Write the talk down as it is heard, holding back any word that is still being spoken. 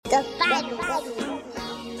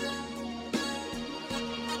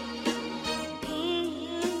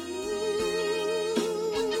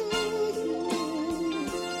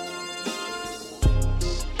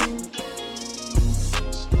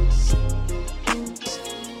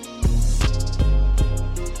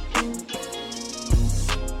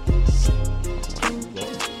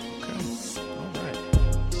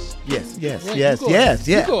Yes.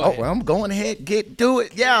 You go Oh, ahead. well, I'm going ahead. Do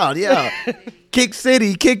it. Yeah. Kick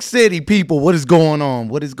City, people. What is going on?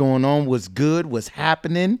 What's good? What's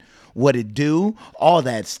happening? What it do? All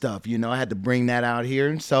that stuff. I had to bring that out here.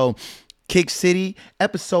 And so, Kick City,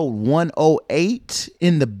 episode 108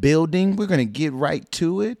 in the building. We're going to get right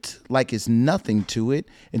to it like it's nothing to it.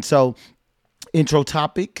 And so, intro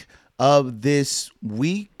topic of this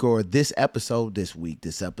week or this episode,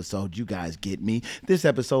 you guys get me. This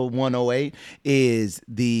episode 108 is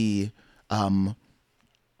the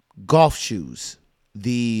golf shoes.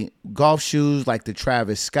 The golf shoes like the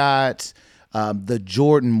Travis Scotts, the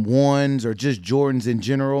Jordan 1s, or just Jordans in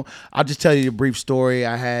general. I'll just tell you a brief story.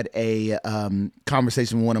 I had a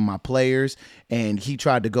conversation with one of my players, and he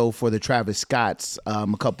tried to go for the Travis Scotts a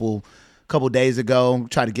couple days ago,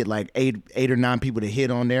 tried to get like eight or nine people to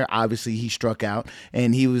hit on there. Obviously, he struck out,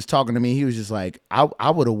 and he was talking to me. He was just like,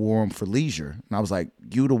 I would have wore them for leisure. And I was like,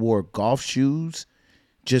 you would have wore golf shoes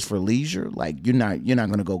just for leisure? Like, you're not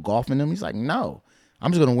going to go golfing them? He's like, no,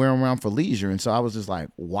 I'm just going to wear them around for leisure. And so I was just like,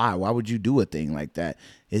 why? Why would you do a thing like that?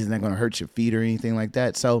 Isn't that going to hurt your feet or anything like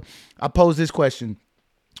that? So I posed this question.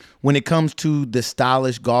 When it comes to the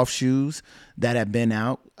stylish golf shoes that have been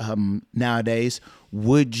out nowadays,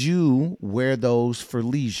 would you wear those for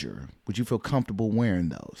leisure? Would you feel comfortable wearing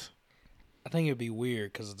those? I think it'd be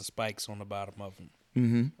weird because of the spikes on the bottom of them.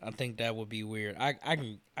 Mm-hmm. I think that would be weird. I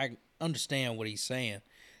understand what he's saying,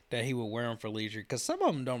 that he would wear them for leisure, because some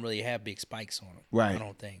of them don't really have big spikes on them. Right. I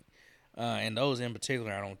don't think. And those in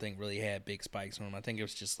particular, I don't think really had big spikes on them. I think it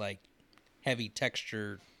was just like heavy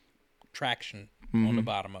texture traction on the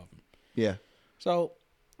bottom of them. Yeah. So,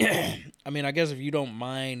 I mean, I guess if you don't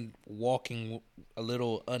mind walking a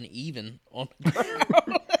little uneven on the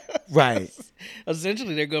ground. Right.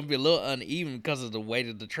 Essentially, they're going to be a little uneven because of the way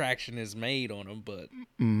that the traction is made on them. But,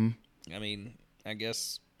 I mean, I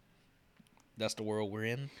guess that's the world we're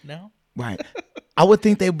in now. Right. I would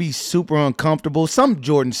think they'd be super uncomfortable. Some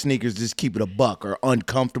Jordan sneakers, just keep it a buck, are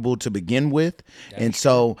uncomfortable to begin with. And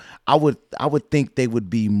so I would think they would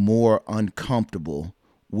be more uncomfortable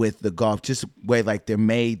with the golf, just the way like they're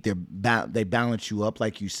made. They balance you up,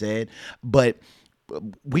 like you said. But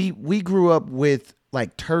we grew up with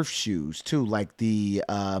like turf shoes too, like the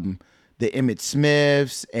Emmitt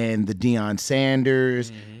Smiths and the Deion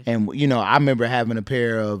Sanders. And, I remember having a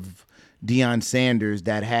pair of Deion Sanders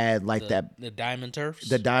that had like the Diamond Turfs.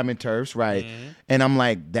 The Diamond Turfs, right. And I'm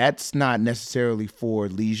like, that's not necessarily for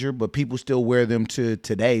leisure, but people still wear them to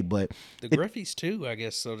today. But the Griffies too, I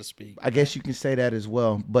guess, so to speak. I guess you can say that as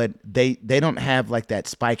well. But they don't have like that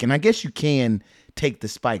spike. And I guess you can take the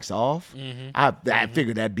spikes off. I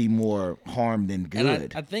figured that'd be more harm than good.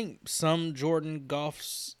 And I think some Jordan golf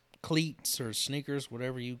cleats or sneakers,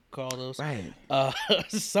 whatever you call those, right.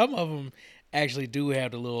 Some of them actually do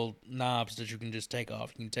have the little knobs that you can just take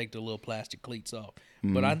off. You can take the little plastic cleats off.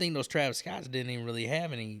 But I think those Travis Scotts didn't even really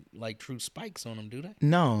have any like true spikes on them, do they?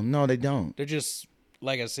 No, they don't. They're just,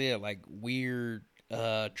 like I said, like weird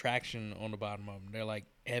traction on the bottom of them. They're like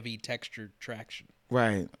heavy textured traction.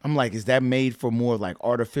 Right. I'm like, is that made for more like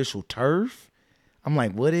artificial turf? I'm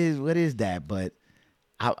like, what is that? But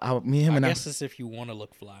I guess it's if you want to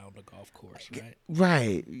look fly on the golf course, right?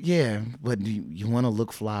 Right, yeah. But do you want to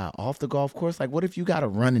look fly off the golf course? Like, what if you got to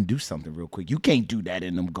run and do something real quick? You can't do that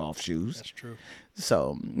in them golf shoes. That's true.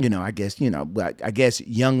 So, I guess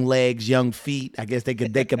young legs, young feet, I guess they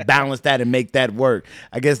could balance that and make that work.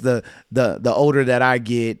 I guess the older that I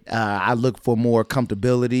get, I look for more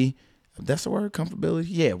comfortability. That's the word, comfortability?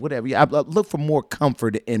 Yeah, whatever. Yeah, I look for more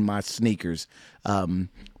comfort in my sneakers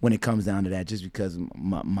when it comes down to that, just because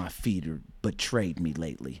my feet are betrayed me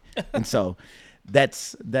lately. And so that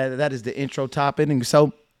is the intro topic. And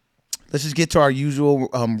so let's just get to our usual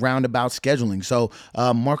roundabout scheduling. So,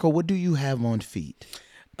 Marco, what do you have on feet?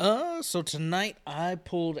 So tonight I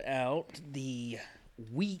pulled out the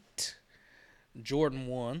Wheat Jordan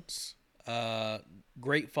 1s.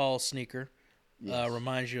 Great fall sneaker. Yes.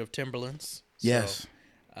 Reminds you of Timberlands. Yes.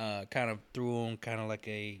 So, kind of threw on kind of like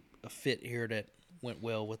a fit here that went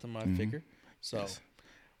well with them, I figure. So, yes.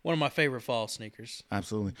 One of my favorite fall sneakers.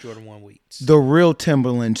 Absolutely. Jordan 1 Wheats. The real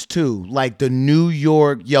Timberlands, too. Like the New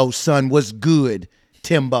York, yo, son, what's good?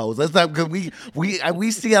 Timbos. Let's not, cause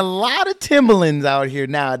we see a lot of Timberlands out here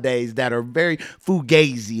nowadays that are very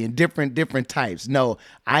fugazi and different types. No,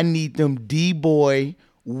 I need them D-boy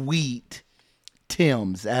wheat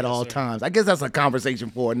Tims at all times. I guess that's a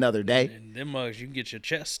conversation for another day. Them mugs, you can get your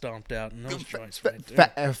chest stomped out in those joints right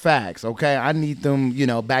there. Facts, okay. I need them,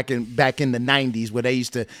 back in the '90s where they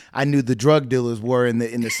used to. I knew the drug dealers were in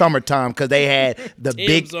the summertime because they had the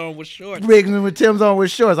Tim's big on with shorts. rigs with Tim's on with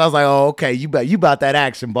shorts. I was like, oh, okay, you about that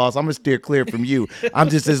action, boss. I'm gonna steer clear from you. I'm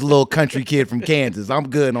just this little country kid from Kansas. I'm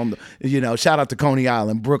good on the, shout out to Coney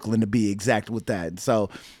Island, Brooklyn to be exact with that. So,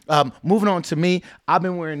 moving on to me, I've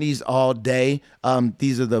been wearing these all day.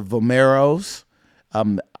 These are the Vomeros.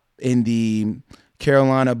 In the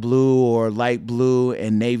Carolina blue or light blue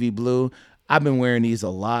and navy blue. I've been wearing these a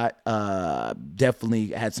lot. Definitely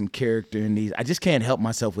had some character in these. I just can't help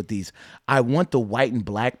myself with these. I want the white and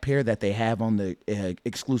black pair that they have on the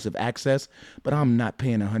exclusive access, but I'm not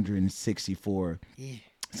paying $160 for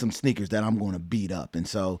some sneakers that I'm going to beat up. And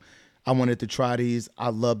so I wanted to try these. I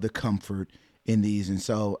love the comfort in these. And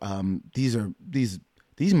so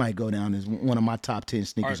these might go down as one of my top 10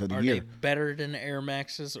 sneakers of the year. Are they better than the Air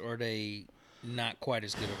Maxes, or are they not quite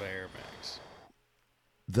as good of an Air Max?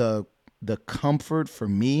 The comfort for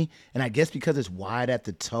me, and I guess because it's wide at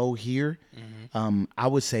the toe here, I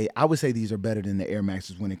would say these are better than the Air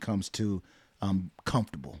Maxes when it comes to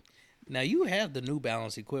comfortable. Now you have the New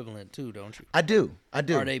Balance equivalent too, don't you? I do.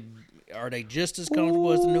 Are they just as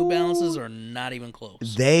comfortable as the New Balances, or not even close?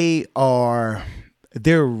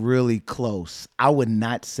 They're really close. I would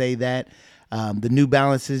not say that. The New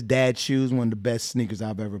Balances dad shoes, one of the best sneakers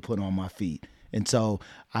I've ever put on my feet. And so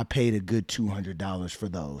I paid a good $200 for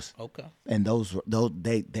those. Okay. And those are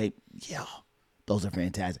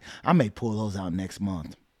fantastic. I may pull those out next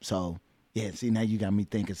month. So yeah, see, now you got me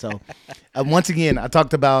thinking. So once again, I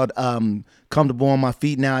talked about comfortable on my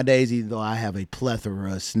feet nowadays, even though I have a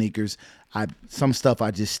plethora of sneakers. Some stuff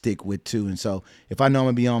I just stick with too. And so if I know I'm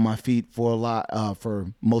gonna be on my feet for for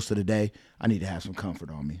most of the day, I need to have some comfort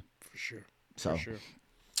on me. For sure. So For sure.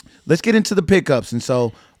 Let's get into the pickups. And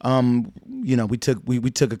so we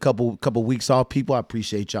took a couple weeks off. People, I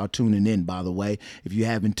appreciate y'all tuning in, by the way. If you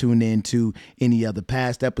haven't tuned in to any of the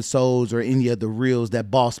past episodes or any of the reels that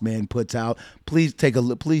Boss Man puts out, please take a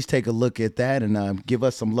look at that and give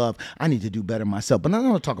us some love. I need to do better myself, but I'm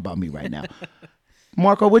going to talk about me right now.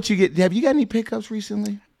 Marco, what you get? Have you got any pickups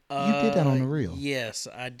recently? You did that on the reel. Yes,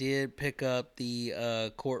 I did pick up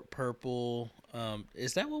the Court Purple.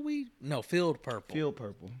 Is that what Field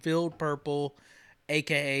Purple. Field Purple,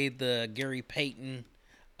 a.k.a. the Gary Payton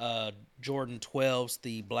Jordan 12s,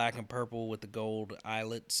 the black and purple with the gold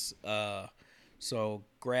eyelets. So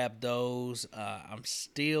grab those. I'm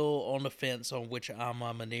still on the fence on which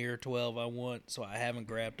Ama Manir 12 I want, so I haven't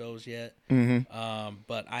grabbed those yet. Mm-hmm.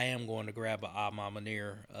 But I am going to grab an Ama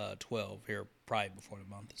Manir 12 here probably before the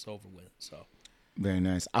month is over with. So very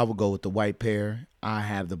nice. I will go with the white pair. I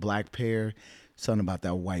have the black pair. Something about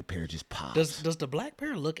that white pair just pops. Does the black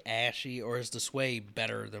pair look ashy, or is the suede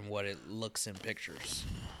better than what it looks in pictures?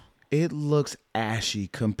 It looks ashy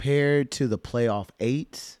compared to the playoff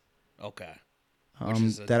 8s. Okay.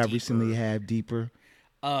 That I recently had deeper.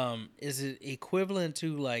 Is it equivalent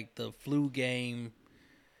to like the flu game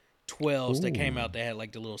 12s that came out that had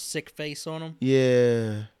like the little sick face on them?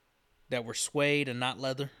 Yeah. That were suede and not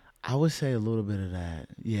leather? I would say a little bit of that.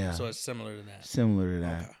 Yeah. So it's similar to that. Similar to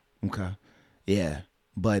that. Okay. Yeah.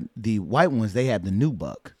 But the white ones, they have the new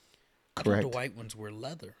buck. Correct. I thought the white ones were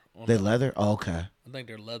leather. They're leather? Oh, okay. I think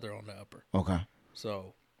they're leather on the upper. Okay.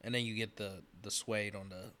 So, and then you get the suede on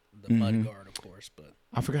the mud guard, of course. But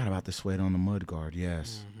I forgot about the suede on the mud guard,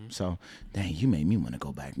 yes. So, dang, you made me want to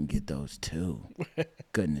go back and get those too.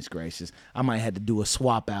 Goodness gracious. I might have to do a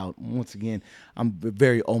swap out. Once again, I'm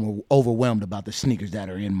very overwhelmed about the sneakers that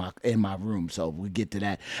are in my room, so we'll get to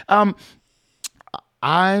that.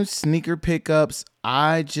 Sneaker pickups,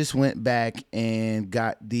 I just went back and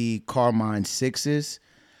got the Carmine 6s.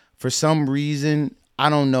 For some reason, I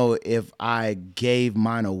don't know if I gave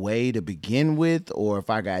mine away to begin with or if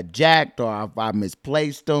I got jacked or if I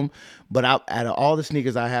misplaced them. But out of all the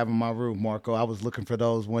sneakers I have in my room, Marco, I was looking for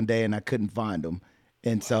those one day and I couldn't find them.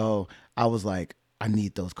 And so I was like, I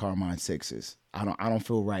need those Carmine 6s. I don't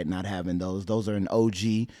feel right not having those. Those are an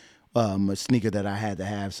OG a sneaker that I had to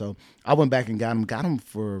have. So I went back and got them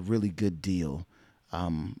for a really good deal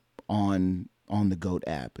on the GOAT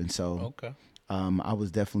app. And so I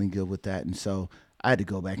was definitely good with that. And so I had to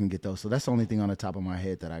go back and get those. So that's the only thing on the top of my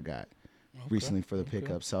head that I got recently for the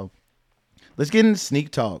pickup. So let's get into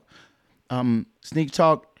Sneak Talk.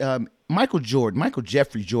 Michael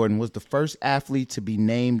Jeffrey Jordan was the first athlete to be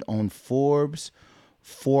named on Forbes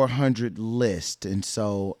 400 list. And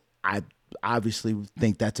so I obviously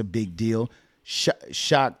think that's a big deal.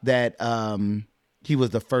 Shocked that he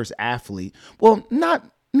was the first athlete. Well,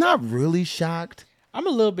 not really shocked. I'm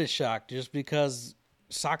a little bit shocked just because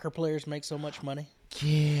soccer players make so much money?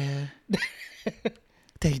 Yeah,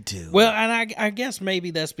 they do. Well, and I guess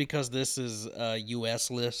maybe that's because this is a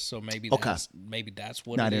U.S. list, so maybe that's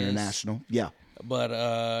what not it is. international. Yeah,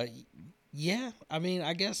 But yeah, I mean,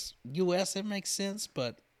 I guess U.S. it makes sense,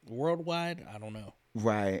 but worldwide, I don't know.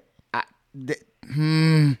 right.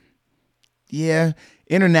 Yeah,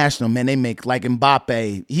 international, man. They make like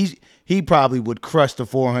Mbappe. He probably would crush the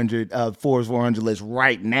 400 list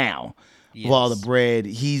right now of all the Yes. bread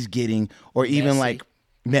he's getting, or even Messi. like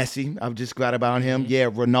Messi. I've just got about him. Yeah,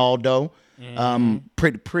 Ronaldo.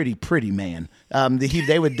 Pretty man.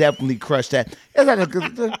 They would definitely crush that. It's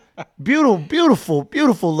like a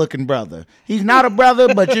beautiful looking brother. He's not a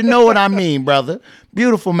brother, but you know what I mean, brother.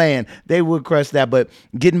 Beautiful man. They would crush that. But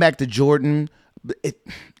getting back to Jordan,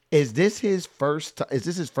 is this his first? Is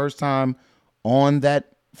this his first time on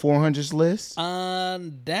that 400s list?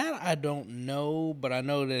 That I don't know, but I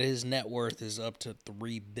know that his net worth is up to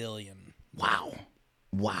 $3 billion.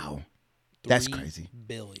 Wow, that's crazy. $3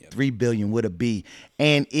 billion. 3 billion would it be?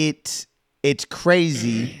 And it's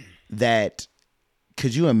crazy that.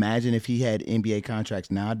 Could you imagine if he had NBA contracts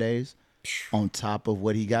nowadays on top of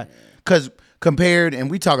what he got? Because compared, and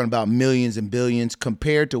we talking about millions and billions,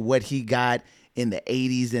 compared to what he got in the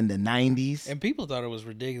 80s and the 90s. And people thought it was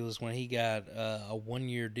ridiculous when he got a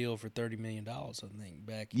 1-year deal for $30 million, I think,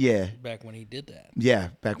 back when he did that. Yeah,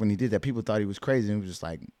 back when he did that. People thought he was crazy. And it was just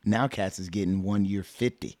like, now Cats is getting 1 year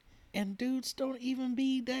 50. And dudes don't even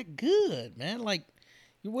be that good, man. Like,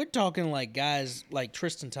 we're talking like guys like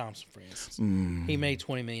Tristan Thompson, for instance. He made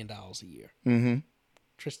 $20 million a year. Mm-hmm.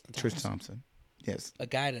 Tristan Thompson. Yes. A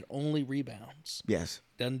guy that only rebounds. Yes.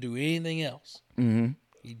 Doesn't do anything else. Mm-hmm.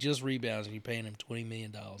 He just rebounds and you're paying him $20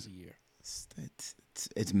 million a year.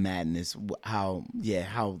 It's madness how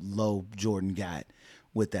low Jordan got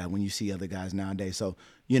with that when you see other guys nowadays. So,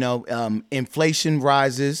 inflation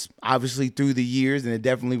rises obviously through the years, and it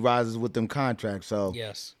definitely rises with them contracts. So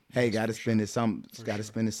yes. Hey, got to spend it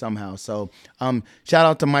spend it somehow. So, shout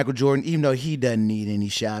out to Michael Jordan, even though he doesn't need any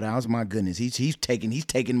shout outs. My goodness, he's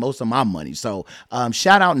taking most of my money. So,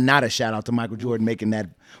 not a shout out to Michael Jordan making that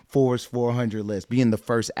Forbes 400 list, being the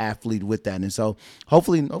first athlete with that. And so,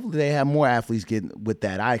 hopefully they have more athletes get with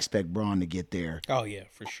that. I expect Braun to get there. Oh yeah,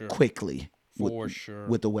 for sure. Quickly, sure.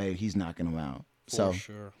 With the way he's knocking them out. For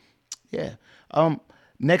sure. Yeah.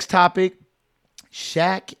 Next topic: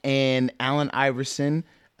 Shaq and Allen Iverson.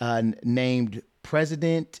 Named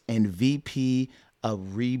president and VP of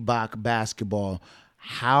Reebok basketball.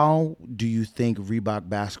 How do you think Reebok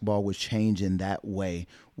basketball would change in that way?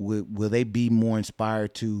 Will they be more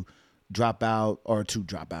inspired to drop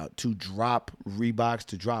Reeboks,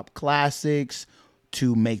 to drop classics,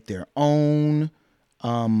 to make their own?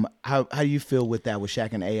 How do you feel with that, with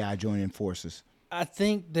Shaq and AI joining forces? I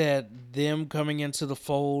think that them coming into the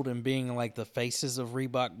fold and being like the faces of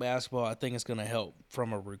Reebok basketball, I think it's going to help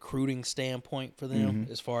from a recruiting standpoint for them,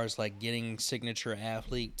 as far as like getting signature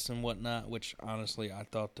athletes and whatnot, which honestly I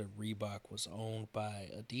thought that Reebok was owned by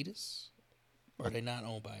Adidas. Or are they not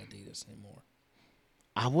owned by Adidas anymore?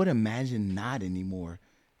 I would imagine not anymore,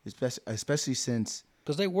 especially since...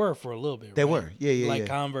 Because they were for a little bit, They right? were, yeah. Like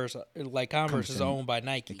Converse is owned by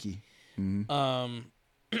Nike. Mm-hmm.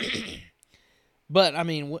 But, I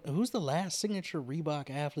mean, who's the last signature Reebok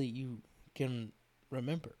athlete you can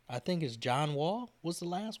remember? I think it's John Wall was the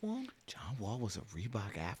last one. John Wall was a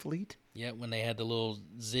Reebok athlete? Yeah, when they had the little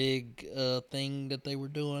zig thing that they were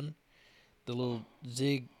doing. The little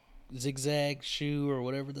zigzag shoe or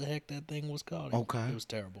whatever the heck that thing was called. Okay. It was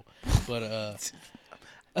terrible. But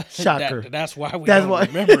Shocker. that's why we don't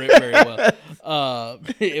remember it very well.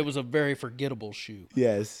 It was a very forgettable shoe.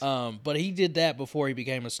 Yes. But he did that before he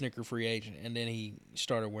became a sneaker free agent, and then he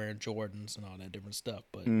started wearing Jordans and all that different stuff.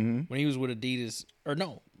 But when he was with Adidas, or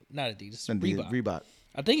no, not Adidas, Reebok.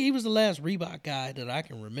 I think he was the last Reebok guy that I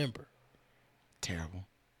can remember. Terrible.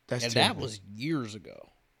 That was years ago.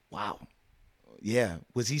 Wow. Yeah,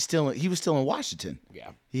 was he still? He was still in Washington. Yeah,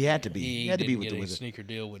 he had to be. He had to be didn't with get the a Wizards. sneaker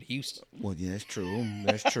deal with Houston. Well, yeah, that's true.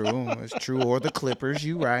 That's true. Or the Clippers.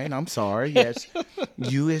 You right. I'm sorry. Yes,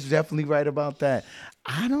 you is definitely right about that.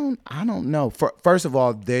 I don't know. First of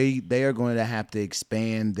all, they are going to have to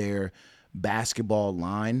expand their basketball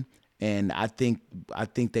line, and I think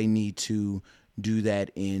they need to do that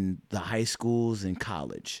in the high schools and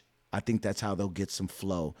college. I think that's how they'll get some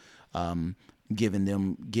flow.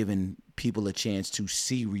 giving people a chance to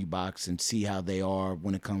see Reeboks and see how they are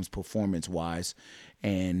when it comes performance wise.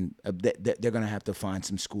 And they're going to have to find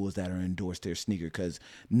some schools that are endorsed their sneaker, because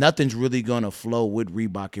nothing's really going to flow with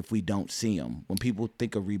Reebok if we don't see them. When people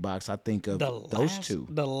think of Reeboks, I think of those two.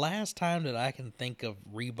 The last time that I can think of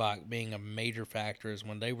Reebok being a major factor is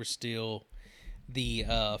when they were still the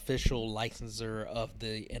official licensor of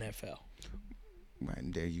the NFL. Right,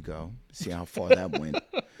 and there you go. See how far that went.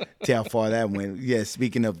 See how far that went. Yeah,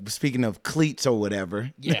 speaking of cleats or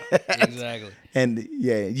whatever. Yeah, exactly. And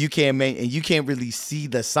yeah, you can't really see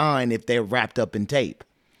the sign if they're wrapped up in tape.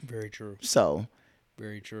 Very true. So,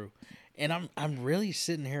 very true. And I'm really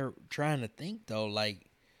sitting here trying to think though, like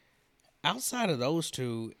outside of those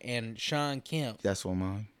two and Sean Kemp. That's what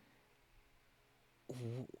mine.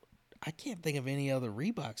 I can't think of any other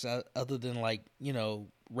Reeboks other than like,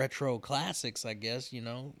 retro classics, I guess,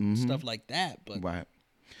 stuff like that. But right.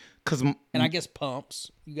 And I guess pumps.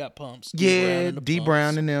 You got pumps. D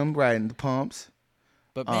Brown and them, right, and the pumps.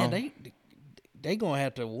 But man, they gonna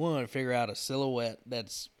have to figure out a silhouette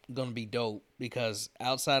that's gonna be dope, because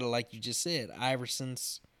outside of, like you just said,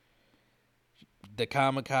 Iversons, the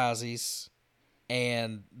Kamikazes,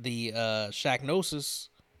 and the Shacknosis.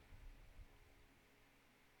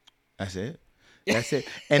 That's it. That's it.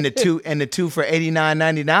 And the two for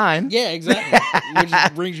 $89.99. Yeah, exactly.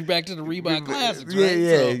 Which brings you back to the Reebok Classics, right?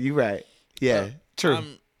 Yeah, so, you're right. Yeah, true.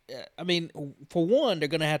 I mean, for one, they're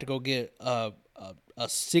gonna have to go get a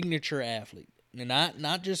signature athlete,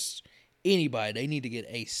 not just anybody. They need to get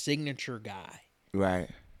a signature guy, right?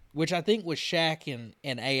 Which I think with Shaq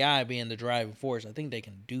and AI being the driving force, I think they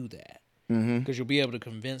can do that, because you'll be able to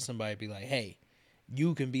convince somebody to be like, hey,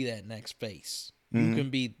 you can be that next face. You can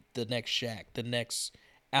be the next Shaq, the next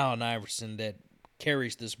Allen Iverson that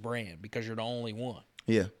carries this brand, because you're the only one.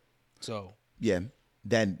 Yeah. So yeah,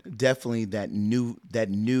 that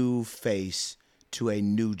new face to a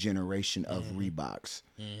new generation of Reeboks.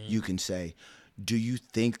 You can say, do you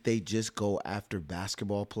think they just go after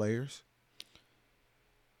basketball players?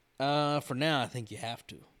 For now, I think you have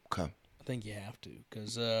to. Okay. I think you have to,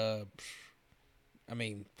 because I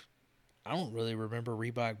mean, I don't really remember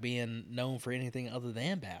Reebok being known for anything other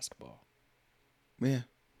than basketball.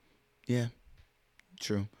 Yeah,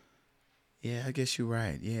 true. Yeah, I guess you're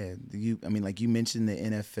right. Yeah, like you mentioned the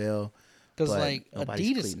NFL, because like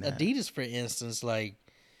Adidas, for instance, like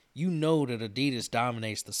that Adidas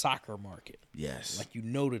dominates the soccer market. Yes, like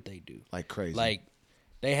that they do, like crazy. Like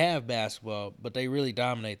they have basketball, but they really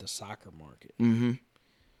dominate the soccer market.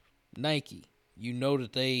 Nike,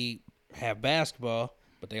 that they have basketball,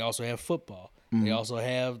 but they also have football. They also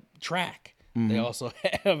have track. They also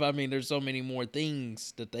have, there's so many more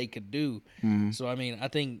things that they could do. So, I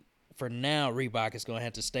think for now, Reebok is going to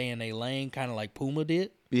have to stay in a lane, kind of like Puma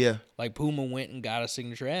did. Yeah. Like Puma went and got a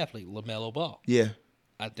signature athlete, LaMelo Ball. Yeah.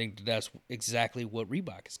 I think that's exactly what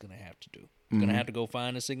Reebok is going to have to do. Going to have to go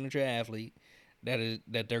find a signature athlete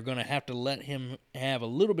that they're going to have to let him have a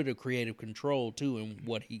little bit of creative control, too, in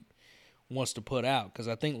what he wants to put out, because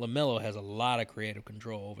I think LaMelo has a lot of creative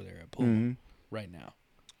control over there at Puma right now.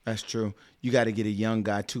 That's true. You got to get a young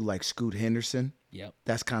guy too, like Scoot Henderson. Yep,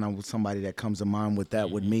 that's kind of somebody that comes to mind with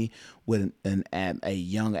that. With me, with a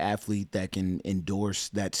young athlete that can endorse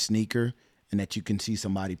that sneaker and that you can see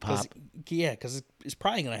somebody pop. Because it's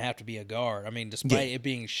probably going to have to be a guard. Despite it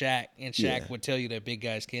being Shaq, and Shaq would tell you that big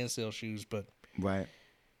guys can sell shoes, but right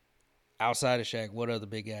outside of Shaq, what other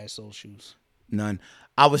big guys sold shoes? None.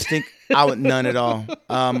 I would none at all.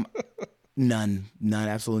 None,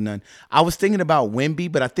 absolutely none. I was thinking about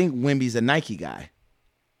Wemby, but I think Wemby's a Nike guy.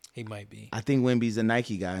 He might be. I think Wemby's a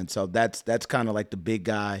Nike guy, and so that's kind of like the big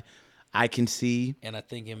guy I can see. And I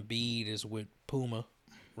think Embiid is with Puma,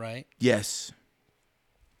 right? Yes.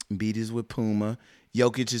 Embiid is with Puma.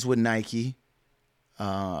 Jokic is with Nike.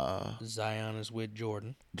 Zion is with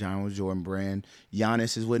Jordan. John was Jordan brand.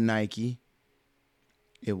 Giannis is with Nike.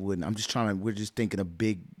 It wouldn't. We're just thinking of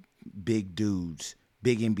big dudes,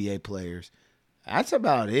 big NBA players. That's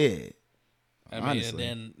about it. Honestly. And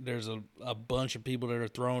then there's a bunch of people that are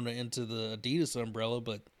thrown into the Adidas umbrella,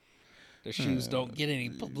 but the shoes don't get any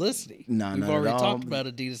publicity. No, We've already talked about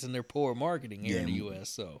Adidas and their poor marketing here in the U.S.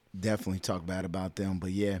 So definitely talk bad about them,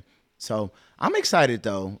 but yeah. So I'm excited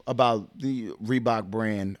though about the Reebok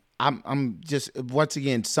brand. I'm just, once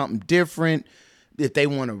again, something different. If they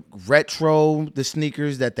want to retro the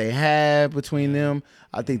sneakers that they have between them,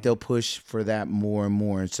 I think they'll push for that more and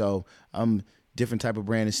more. And so different type of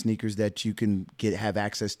brand of sneakers that you can have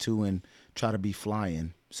access to and try to be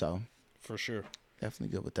flying. So for sure,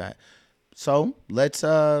 definitely good with that. So let's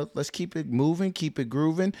keep it moving, keep it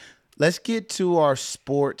grooving. let's get to our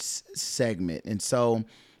sports segment. And so,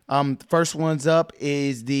 the first one's up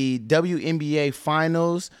is the WNBA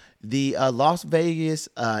Finals. The Las Vegas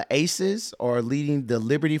Aces are leading the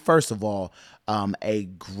Liberty. First of all, a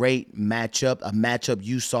great matchup, a matchup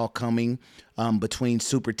you saw coming between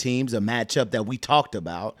super teams, a matchup that we talked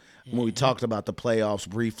about when we talked about the playoffs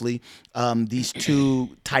briefly. These two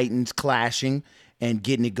Titans clashing and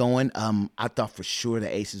getting it going. I thought for sure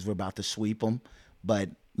the Aces were about to sweep them, but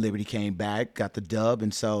Liberty came back, got the dub,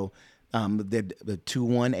 and so the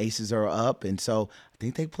 2-1 Aces are up, and so I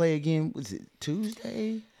think they play again. Was it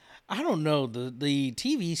Tuesday? I don't know the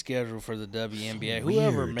TV schedule for the WNBA.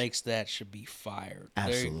 Whoever makes that should be fired.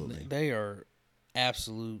 Absolutely, they are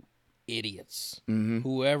absolute idiots. Mm-hmm.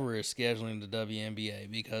 Whoever is scheduling the WNBA,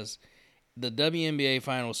 because the WNBA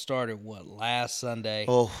finals started last Sunday.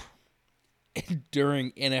 Oh,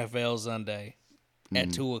 during NFL Sunday at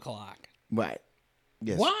 2:00. Right.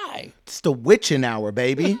 Yes. Why? It's the witching hour,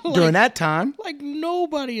 baby. During that time, like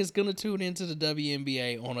nobody is gonna tune into the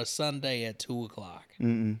WNBA on a Sunday at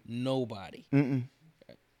 2:00. Nobody. Mm-mm.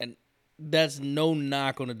 And that's no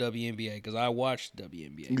knock on the WNBA because I watched the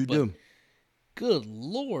WNBA. You do. Good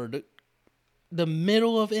Lord, the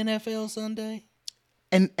middle of NFL Sunday,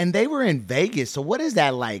 and they were in Vegas. So what is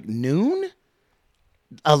that, like noon?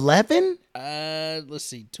 11? Let's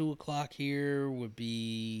see. 2:00 here would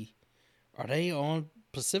be. Are they on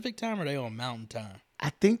Pacific time or are they on Mountain time? I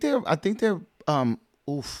think they're.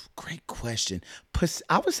 Great question.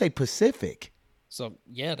 I would say Pacific. So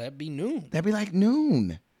yeah, that'd be noon. That'd be like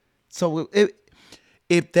noon. So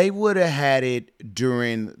if they would have had it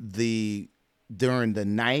during the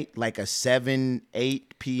night, like a 7-8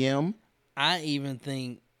 p.m. I even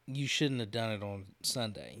think you shouldn't have done it on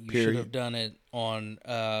Sunday. You Period. should have done it on.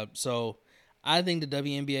 So I think the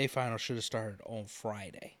WNBA final should have started on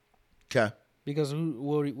Friday. Okay. Because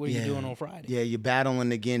what are you doing on Friday? Yeah, you're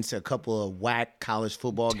battling against a couple of whack college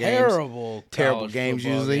football Terrible games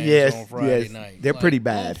usually. Games yes, on Friday yes, night. they're pretty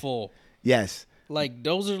bad. Awful. Yes. Like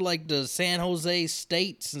those are like the San Jose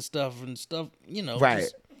States and stuff. You know,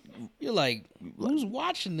 right. You're like, who's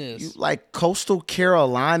watching this? Like Coastal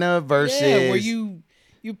Carolina versus. Yeah, where you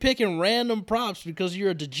picking random props because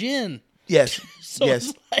you're a degen. Yes. So yes.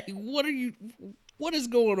 it's like, what is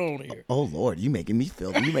going on here? Oh Lord, you making me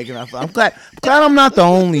feel. You making me feel. I'm glad I'm not the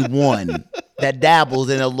only one that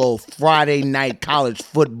dabbles in a little Friday night college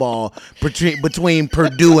football between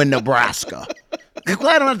Purdue and Nebraska. I'm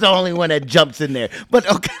glad I'm not the only one that jumps in there. But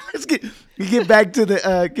okay, let's get back to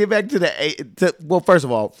the well, first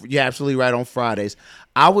of all, you're absolutely right on Fridays.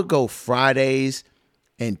 I would go Fridays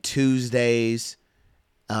and Tuesdays.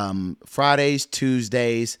 Fridays,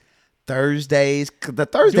 Tuesdays, Thursdays. The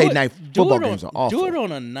Thursday night football games are awful. Do it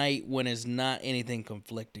on a night when it's not anything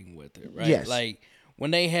conflicting with it, right? Yes. Like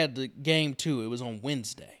when they had the game 2, it was on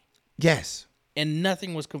Wednesday. Yes. And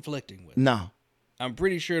nothing was conflicting with it. No. I'm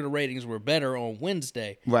pretty sure the ratings were better on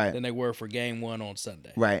Wednesday than they were for game 1 on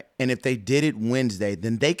Sunday. Right. And if they did it Wednesday,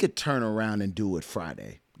 then they could turn around and do it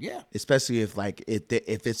Friday. Yeah. Especially if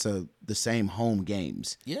it's the same home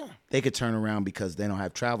games. Yeah. They could turn around because they don't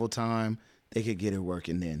have travel time. They could get it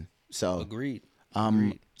working then. So Agreed.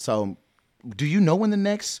 So do you know when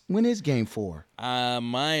is game 4?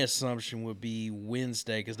 My assumption would be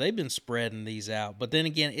Wednesday because they've been spreading these out. But then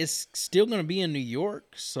again, it's still going to be in New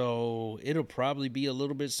York, so it'll probably be a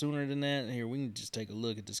little bit sooner than that. Here, we can just take a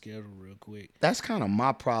look at the schedule real quick. That's kind of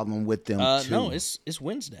my problem with them too. No, it's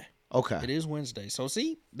Wednesday. Okay. It is Wednesday. So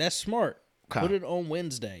see, that's smart. Okay. Put it on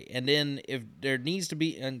Wednesday, and then if there needs to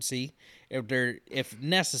be, if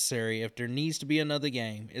necessary, if there needs to be another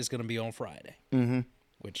game, it's going to be on Friday. Mm-hmm.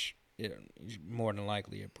 Which more than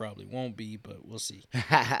likely it probably won't be, but we'll see.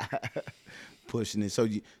 Pushing it. So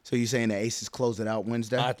you saying the Aces close it out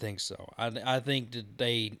Wednesday? I think so. I think that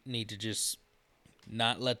they need to just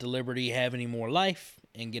not let the Liberty have any more life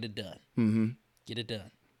and get it done. Mm-hmm. Get it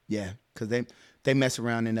done. Yeah, because they mess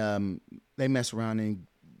around and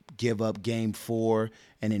give up game 4,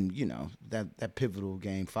 and then that pivotal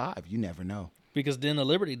game 5. You never know. Because then the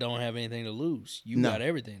Liberty don't have anything to lose. You got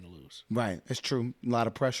everything to lose. Right. That's true. A lot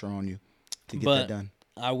of pressure on you to get that done.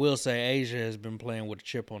 I will say Asia has been playing with a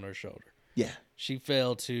chip on her shoulder. Yeah. She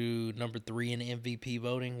fell to number 3 in MVP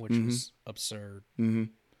voting, which was absurd. Mm-hmm.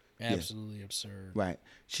 Absolutely absurd. Right.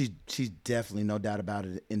 She's definitely, no doubt about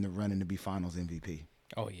it, in the running to be finals MVP.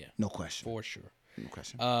 Oh, yeah. No question. For sure. No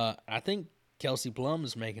question. I think Kelsey Plum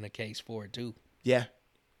is making a case for it, too. Yeah.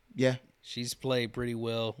 Yeah. She's played pretty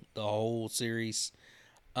well the whole series.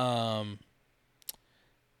 Sabrina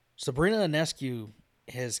Ionescu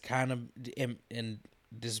has kind of, and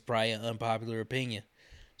this is probably an unpopular opinion,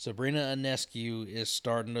 Sabrina Ionescu is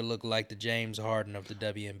starting to look like the James Harden of the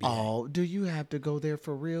WNBA. Oh, do you have to go there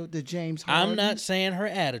for real? The James Harden? I'm not saying her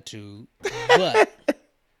attitude, but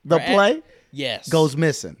the play yes, goes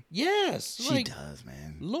missing. Yes, she does,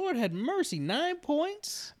 man. Lord had mercy, 9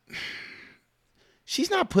 points. She's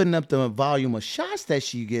not putting up the volume of shots that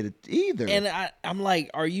she get either. And I'm like,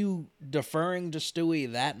 are you deferring to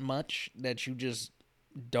Stewie that much that you just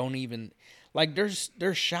don't even like? There's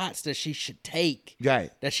shots that she should take,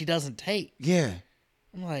 right? That she doesn't take. Yeah,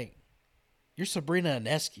 I'm like, you're Sabrina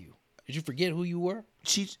Ionescu. Did you forget who you were?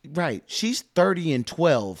 She's right. She's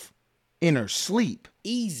 30-12 in her sleep.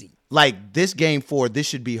 Easy. Like this game 4, this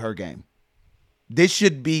should be her game. This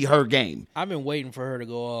should be her game. I've been waiting for her to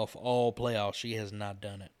go off all playoffs. She has not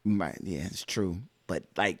done it. Right. Yeah, it's true. But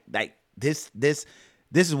like this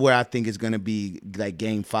is where I think it's going to be, like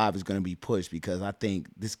game 5 is going to be pushed, because I think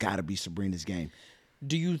this got to be Sabrina's game.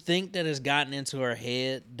 Do you think that it's gotten into her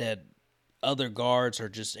head that other guards are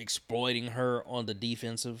just exploiting her on the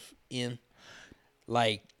defensive end?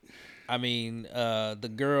 Like, I mean,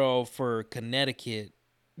 the girl for Connecticut.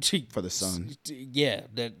 For the Suns. Yeah,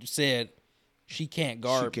 that said she can't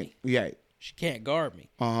guard me. Yeah. She can't guard me.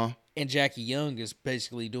 Uh-huh. And Jackie Young is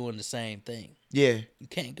basically doing the same thing. Yeah. You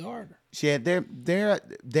can't guard her. Yeah,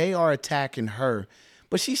 they are attacking her,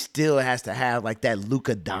 but she still has to have like that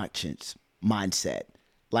Luka Doncic mindset.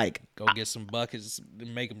 Like, go get some buckets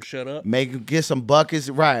and make them shut up. Get some buckets,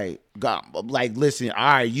 right? Like, listen,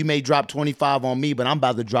 all right, you may drop 25 on me, but I'm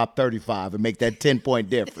about to drop 35 and make that 10-point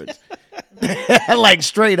difference. Like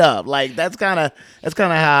straight up, like that's kind of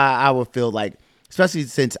how I would feel, like, especially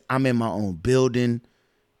since I'm in my own building.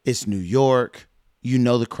 It's New York,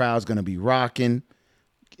 the crowd's gonna be rocking.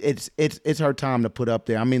 It's her time to put up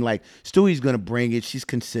there. I mean, like, Stewie's gonna bring it. She's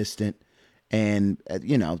consistent, and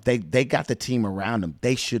they got the team around them.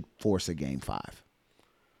 They should force a game 5.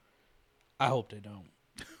 I hope they don't.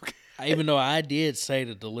 Even though I did say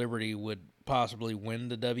that the Liberty would possibly win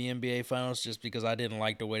the WNBA finals, just because I didn't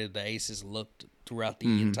like the way that the Aces looked throughout the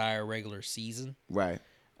entire regular season. Right.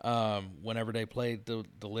 Whenever they played the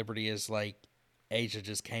Liberty, is like Asia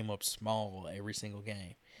just came up small every single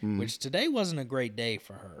game, which today wasn't a great day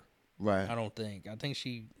for her. Right. I don't think. I think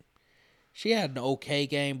she had an okay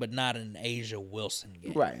game, but not an Asia Wilson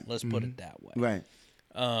game. Right. Let's put it that way. Right.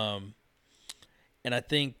 And I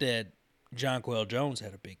think that Jonquel Jones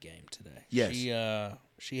had a big game today. Yes.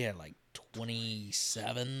 She had like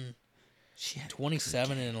 27. She had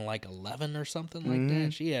 27 and like 11 or something like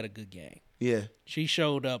that. She had a good game. Yeah. She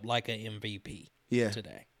showed up like an MVP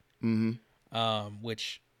today.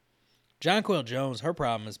 Which Jonquel Jones, her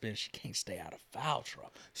problem has been she can't stay out of foul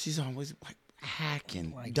trouble. She's always like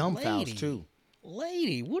hacking, like, dumb fouls too.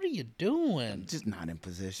 Lady, what are you doing? Just not in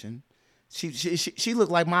position. She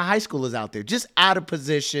looked like my high schoolers out there, just out of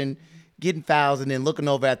position, getting fouls, and then looking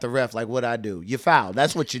over at the ref like, "What'd I do? You fouled.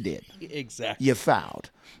 That's what you did. Exactly. You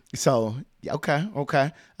fouled." So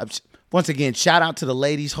okay. Once again, shout out to the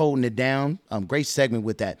ladies holding it down. Great segment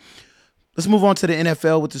with that. Let's move on to the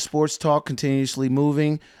NFL with the sports talk continuously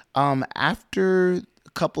moving. After a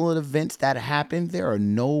couple of events that happened, there are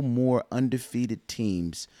no more undefeated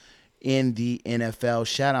teams in the NFL.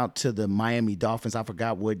 Shout out to the Miami Dolphins. I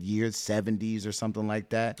forgot what year, 70s or something like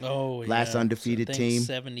that. Oh, last undefeated I think team.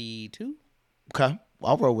 72. Okay,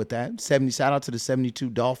 I'll roll with that. 70. Shout out to the 72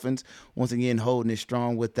 Dolphins. Once again, holding it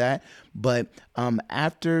strong with that. But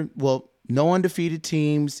no undefeated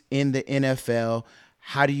teams in the NFL.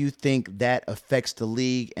 How do you think that affects the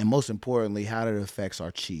league? And most importantly, how it affects our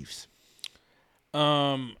Chiefs?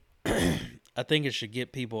 I think it should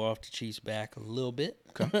get people off the Chiefs' back a little bit.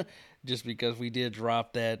 Okay. Just because we did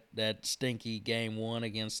drop that stinky game 1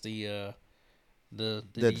 against the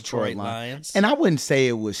Detroit Lions. And I wouldn't say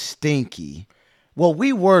it was stinky. Well,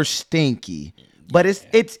 we were stinky, but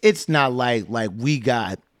it's not like we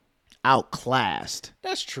got outclassed.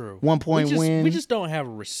 That's true. 1 point win. We just don't have a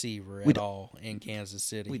receiver at all in Kansas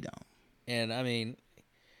City. We don't. And I mean,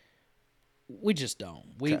 we just don't.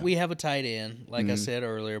 We have a tight end, like I said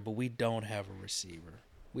earlier, but we don't have a receiver.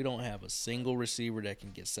 We don't have a single receiver that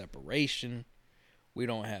can get separation. We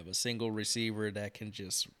don't have a single receiver that can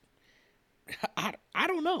just I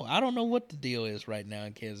don't know. I don't know what the deal is right now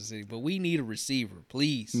in Kansas City, but we need a receiver.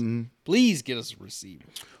 Please. Please get us a receiver.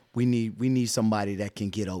 We need somebody that can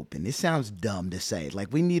get open. It sounds dumb to say.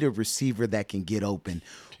 Like, we need a receiver that can get open.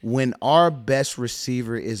 When our best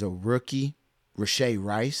receiver is a rookie, Rashee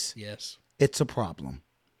Rice, yes, it's a problem.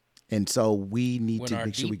 And so we need to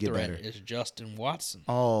make sure we get better. Is Justin Watson.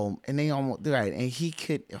 Oh, and they almost right. And he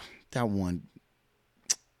could that one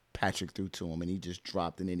Patrick threw to him and he just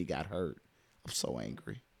dropped and then he got hurt. I'm so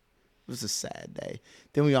angry. was a sad day.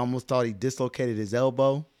 Then we almost thought he dislocated his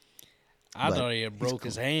elbow. I thought he had broke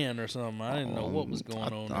his hand or something. I didn't know what was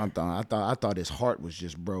going on. I thought his heart was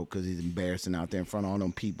just broke because he's embarrassing out there in front of all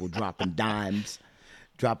them people dropping dimes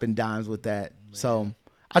with that. Man. So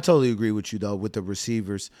I totally agree with you though with the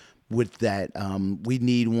receivers. With that, we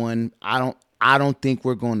need one. I don't think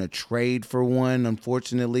we're going to trade for one.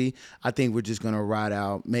 Unfortunately, I think we're just going to ride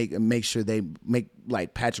out, make sure they make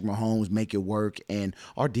like Patrick Mahomes make it work. And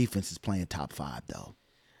our defense is playing top 5 though.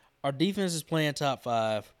 Our defense is playing top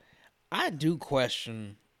 5. I do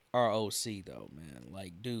question our OC, though, man.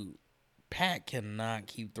 Like, dude, Pat cannot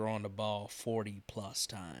keep throwing the ball 40-plus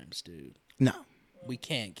times, dude. No. We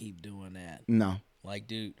can't keep doing that. No. Like,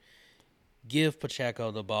 dude, give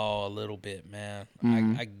Pacheco the ball a little bit, man.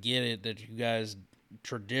 Mm-hmm. I get it that you guys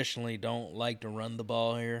traditionally don't like to run the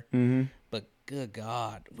ball here. Mm-hmm. But, good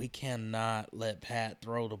God, we cannot let Pat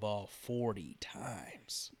throw the ball 40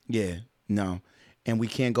 times. Yeah, no. And we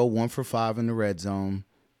can't go 1 for 5 in the red zone.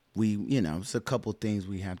 It's a couple things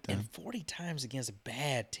we have to. And 40 times against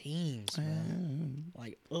bad teams, man.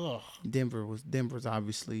 Like, ugh. Denver's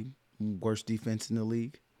obviously worst defense in the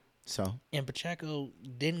league. So. And Pacheco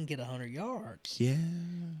didn't get 100 yards. Yeah.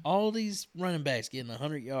 All these running backs getting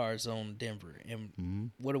 100 yards on Denver.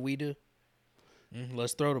 And what do?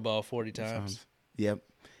 Let's throw the ball 40 times. Yep.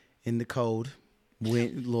 In the cold.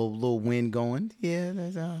 Little wind going. Yeah,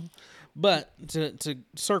 that's But to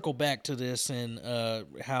circle back to this and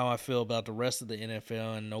how I feel about the rest of the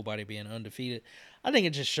NFL and nobody being undefeated, I think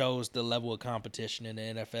it just shows the level of competition in the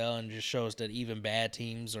NFL and just shows that even bad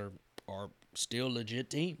teams are still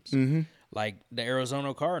legit teams. Mm-hmm. Like the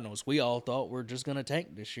Arizona Cardinals, we all thought were just going to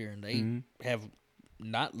tank this year, and they have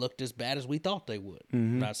not looked as bad as we thought they would.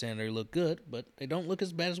 I'm not saying they look good, but they don't look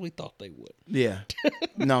as bad as we thought they would. Yeah.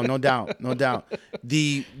 No doubt.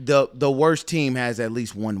 The worst team has at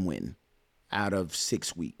least 1 win out of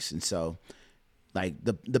 6 weeks. And so like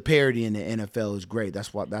the parity in the NFL is great.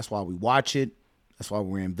 That's why we watch it. That's why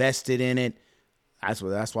we're invested in it.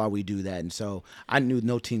 That's why we do that. And so I knew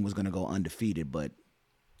no team was going to go undefeated, but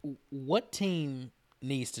what team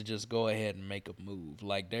needs to just go ahead and make a move?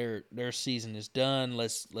 Like their season is done.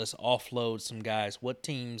 Let's offload some guys. What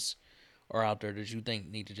teams are out there that you think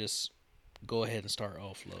need to just go ahead and start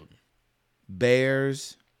offloading?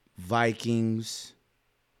 Bears, Vikings,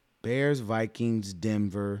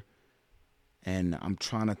 Denver, and I'm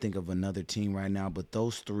trying to think of another team right now, but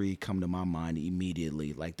those 3 come to my mind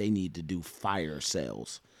immediately. Like they need to do fire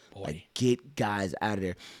sales. Boy. Like get guys out of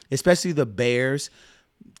there, especially the Bears.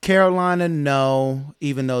 Carolina, no,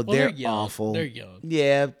 even though they're awful. They're young.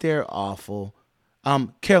 Yeah, they're awful.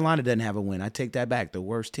 Carolina doesn't have a win. I take that back. The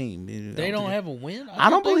worst team. They don't have a win?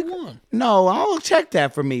 I don't believe they won. No, I'll check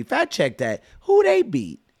that for me. Fact check that. Who they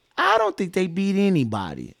beat? I don't think they beat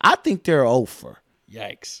anybody. I think they're over.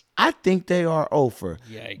 Yikes. I think they are over.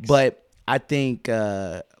 Yikes. But I think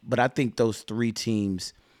those 3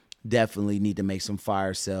 teams definitely need to make some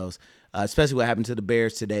fire sales, especially what happened to the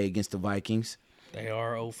Bears today against the Vikings. They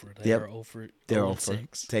are over. They're over. They're over.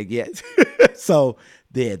 6. So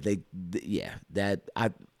I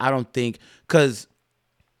don't think because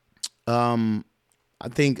I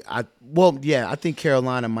think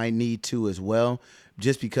Carolina might need to as well,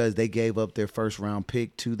 just because they gave up their first round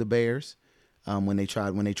pick to the Bears when they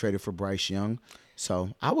traded for Bryce Young. So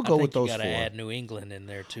I would go with those 4. You got to add New England in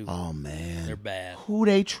there too. Oh man, they're bad. Who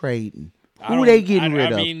they trading? Who they getting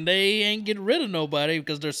rid of? I mean, they ain't getting rid of nobody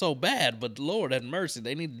because they're so bad. But Lord have mercy,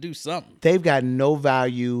 they need to do something. They've got no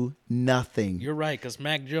value, nothing. You're right, because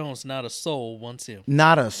Mac Jones, not a soul wants him.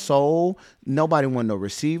 Not a soul. Nobody want no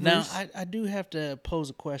receivers. Now, I do have to pose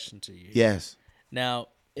a question to you. Yes. Now,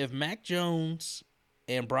 if Mac Jones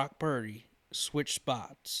and Brock Purdy switch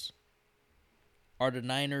spots, are the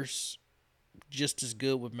Niners just as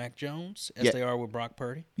good with Mac Jones as they are with Brock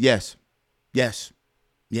Purdy? Yes.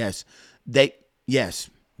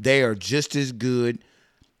 They are just as good.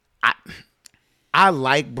 I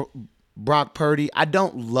like Brock Purdy. I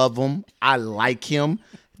don't love him. I like him.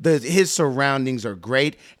 His surroundings are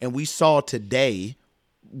great, and we saw today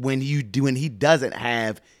when he doesn't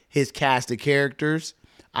have his cast of characters,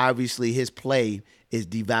 obviously his play is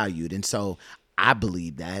devalued. And so I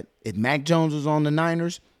believe that if Mac Jones was on the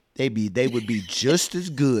Niners, they would be just as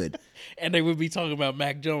good. And they would be talking about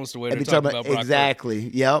Mac Jones the way they're talking about Brock exactly.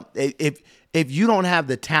 Purdy. Yep. If you don't have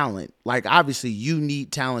the talent, like obviously you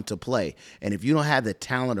need talent to play, and if you don't have the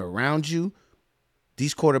talent around you,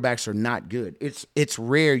 these quarterbacks are not good. It's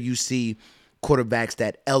rare you see quarterbacks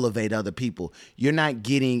that elevate other people. You're not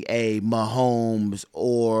getting a Mahomes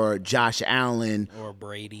or Josh Allen or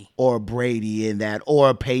Brady in that,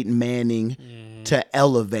 or Peyton Manning to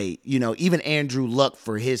elevate. Even Andrew Luck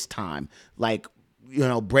for his time, like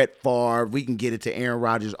Brett Favre. We can get it to Aaron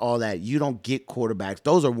Rodgers, all that. You don't get quarterbacks;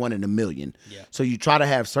 those are one in a million. Yeah. So you try to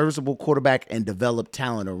have serviceable quarterback and develop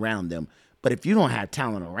talent around them. But if you don't have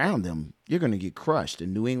talent around them, you're going to get crushed.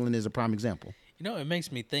 And New England is a prime example. It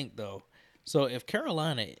makes me think, though. So if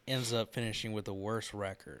Carolina ends up finishing with a worse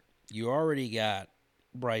record, you already got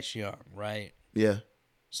Bryce Young, right? Yeah.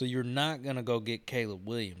 So you're not going to go get Caleb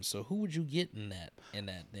Williams. So who would you get in that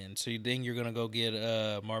then? So then you're going to go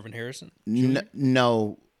get Marvin Harrison?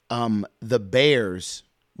 No. The Bears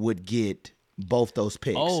would get both those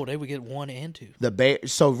picks. Oh, they would get 1 and 2. The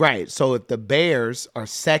Bears. So if the Bears are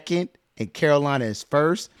second and Carolina is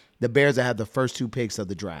first, the Bears will have the first 2 picks of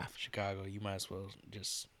the draft. Chicago, you might as well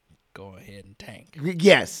just go ahead and tank.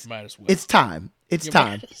 Yes. Might as well. It's time.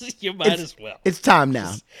 You might as well. It's time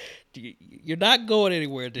now. You're not going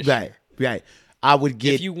anywhere this year. Right. I would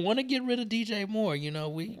get. If you want to get rid of DJ Moore,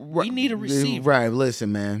 we need a receiver. Right.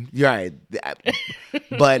 Listen, man. You're right.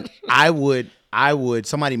 But I would.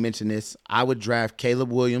 Somebody mentioned this. I would draft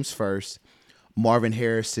Caleb Williams first, Marvin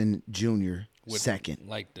Harrison Jr. second,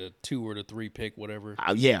 like the 2 or the 3 pick, whatever.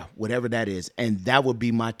 Yeah, whatever that is, and that would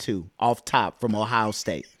be my 2 off top from Ohio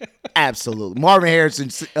State. Absolutely, Marvin Harrison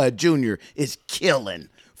Jr. is killing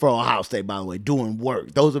for Ohio State. By the way, doing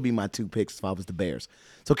work. Those would be my 2 picks if I was the Bears.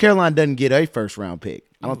 So Carolina doesn't get a first round pick.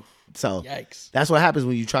 So yikes. That's what happens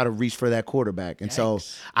when you try to reach for that quarterback. And so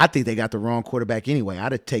I think they got the wrong quarterback anyway.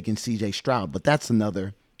 I'd have taken C.J. Stroud, but that's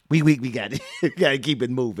another. We got to keep it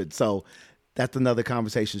moving. So that's another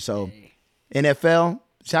conversation. So NFL,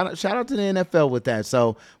 shout out to the NFL with that.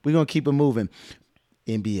 So we're gonna keep it moving.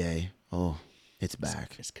 NBA, it's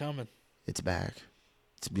back. It's coming. It's back.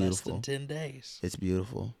 It's beautiful. Less than 10 days. It's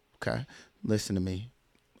beautiful. Okay, listen to me.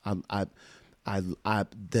 The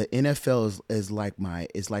NFL is like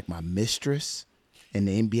my mistress, and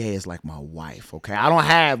the NBA is like my wife. Okay, I don't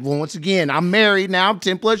have. Well, once again, I'm married now. I'm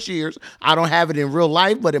 10+ years. I don't have it in real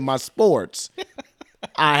life, but in my sports,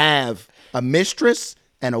 I have a mistress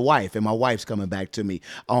and a wife, and my wife's coming back to me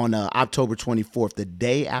on October 24th, the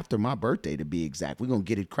day after my birthday, to be exact. We're gonna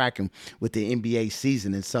get it cracking with the NBA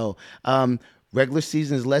season, and so regular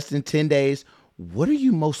season is less than 10 days. What are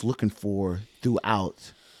you most looking for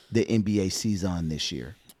throughout the NBA season this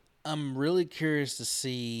year? I'm really curious to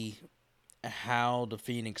see how the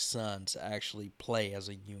Phoenix Suns actually play as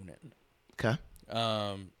a unit. Okay.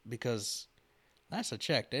 Because last I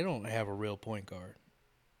checked, they don't have a real point guard.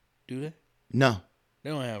 Do they? No. They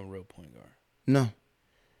don't have a real point guard. No.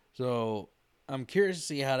 So I'm curious to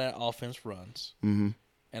see how that offense runs. Mm-hmm.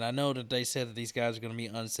 And I know that they said that these guys are going to be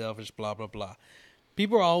unselfish, blah, blah, blah.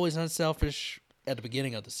 People are always unselfish at the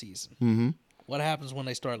beginning of the season. Mm-hmm. What happens when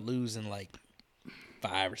they start losing like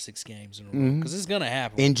 5 or 6 games in a row? Because it's going to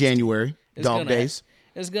happen. In January, dog days.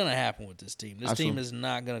 It's going to happen with this team. This team is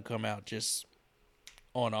not going to come out just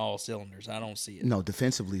on all cylinders. I don't see it. No,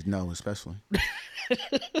 defensively, no, especially.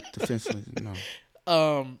 Defensively, no.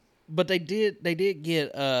 But they did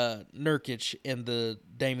get Nurkic in the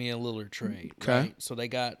Damian Lillard trade. Okay. Right? So they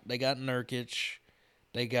got Nurkic.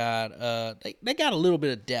 They got they got a little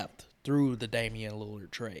bit of depth through the Damian Lillard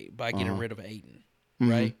trade by getting rid of Ayton,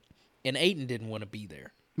 right? And Ayton didn't want to be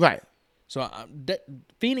there, right? So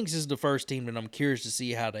Phoenix is the first team that I'm curious to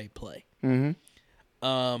see how they play.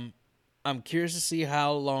 Mm-hmm. I'm curious to see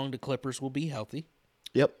how long the Clippers will be healthy.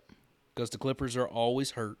 Yep. Because the Clippers are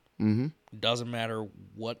always hurt. Mm-hmm. Doesn't matter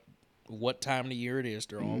what time of the year it is,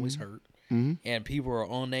 they're always hurt. Mm-hmm. And people are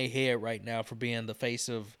on their head right now for being the face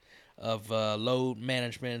of load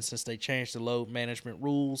management. Since they changed the load management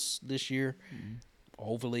rules this year,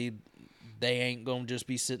 hopefully they ain't gonna just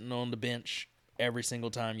be sitting on the bench every single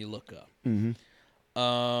time you look up. Mm-hmm.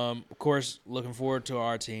 Of course, looking forward to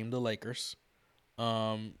our team, the Lakers.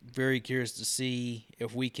 Very curious to see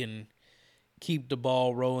if we can keep the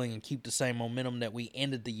ball rolling and keep the same momentum that we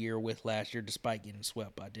ended the year with last year, despite getting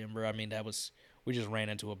swept by Denver. I mean, we just ran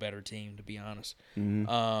into a better team, to be honest. Mm-hmm.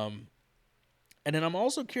 And then I'm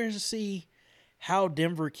also curious to see how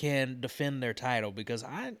Denver can defend their title, because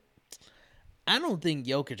I don't think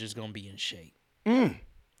Jokic is going to be in shape.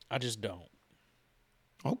 I just don't.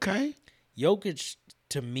 Okay. Jokic,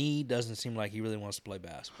 to me, doesn't seem like he really wants to play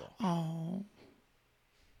basketball. Oh.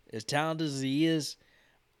 As talented as he is,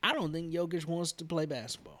 I don't think Jokic wants to play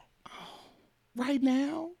basketball. Right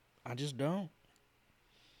now? I just don't.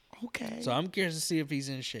 Okay. So I'm curious to see if he's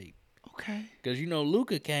in shape. Okay. Because,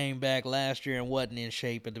 Luka came back last year and wasn't in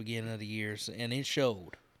shape at the beginning of the year, and it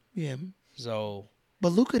showed. Yeah. So,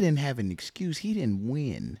 but Luka didn't have an excuse. He didn't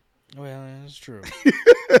win. Well, that's true.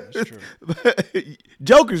 That's true.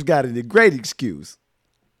 Joker's got a great excuse.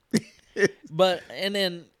 But and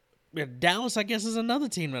then Dallas, I guess, is another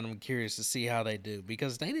team that I'm curious to see how they do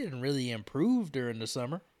because they didn't really improve during the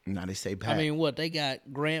summer. No, they stayed I packed. mean, what they got?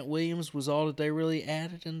 Grant Williams was all that they really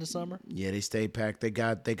added in the summer. Yeah, they stayed packed. They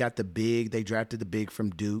got the big. They drafted the big from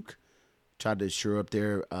Duke. Tried to shore up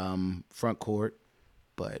their front court,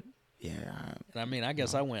 but yeah. And I mean, I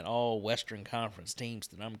guess I went all Western Conference teams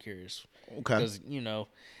that I'm curious. Okay. Because the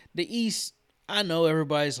East. I know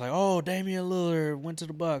everybody's like, "Oh, Damian Lillard went to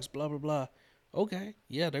the Bucks." Blah blah blah. Okay,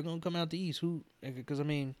 yeah, they're gonna come out the East. Who? Because I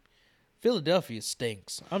mean, Philadelphia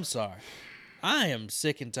stinks. I'm sorry. I am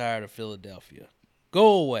sick and tired of Philadelphia.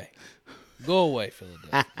 Go away. Go away,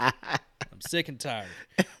 Philadelphia. I'm sick and tired.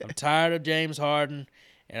 I'm tired of James Harden,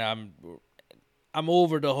 and I'm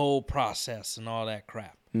over the whole process and all that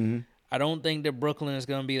crap. Mm-hmm. I don't think that Brooklyn is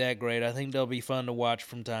going to be that great. I think they'll be fun to watch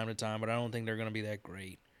from time to time, but I don't think they're going to be that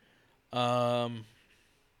great.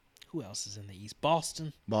 Who else is in the East?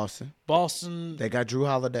 Boston. They got Drew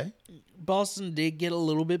Holiday. Boston did get a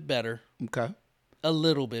little bit better. Okay. A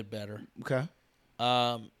little bit better. Okay.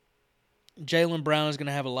 Jaylen Brown is going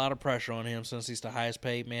to have a lot of pressure on him since he's the highest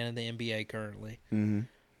paid man in the NBA currently. Mm-hmm.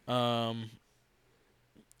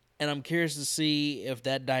 And I'm curious to see if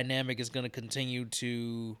that dynamic is going to continue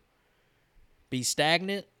to be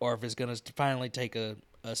stagnant or if it's going to finally take a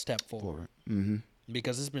step forward. Mm-hmm.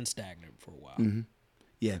 Because it's been stagnant for a while. Mm-hmm.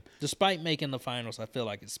 Yeah. Despite making the finals, I feel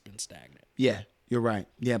like it's been stagnant. Yeah, you're right.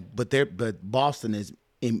 Yeah, but Boston is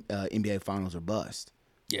NBA Finals or bust.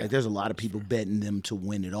 Yeah. Like, there's a lot of people betting them to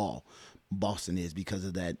win it all. Boston is because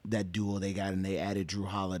of that duo they got, and they added Drew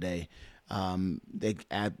Holiday. They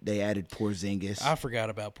added Porzingis. I forgot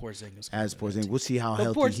about Porzingis. We'll see how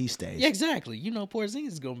healthy he stays. Yeah, exactly. Porzingis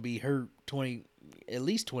is going to be hurt at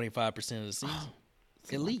least 25% of the season.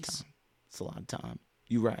 At least. It's a lot of time.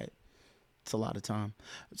 You're right. It's a lot of time.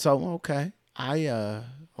 So okay,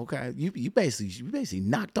 You basically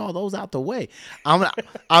knocked all those out the way.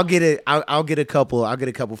 I'll get a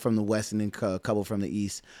couple from the West and then a couple from the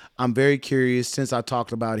East. I'm very curious since I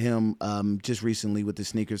talked about him just recently with the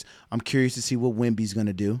sneakers. I'm curious to see what Wemby's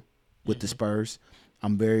gonna do with the Spurs.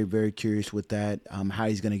 I'm very, very curious with that, how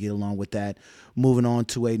he's going to get along with that. Moving on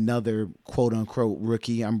to another quote-unquote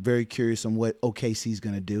rookie, I'm very curious on what OKC's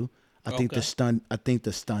going to do. I think the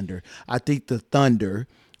Thunder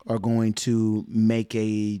are going to make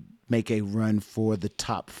a run for the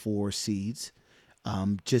top 4 seeds,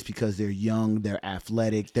 just because they're young, they're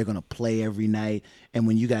athletic, they're going to play every night, and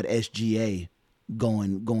when you got SGA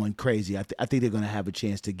going crazy, I think they're going to have a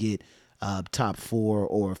chance to get top 4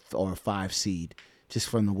 or 5 seed. Just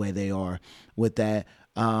from the way they are with that.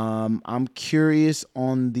 I'm curious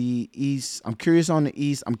on the East. I'm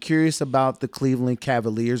curious about the Cleveland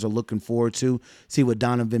Cavaliers. Are looking forward to see what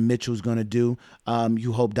Donovan Mitchell's going to do.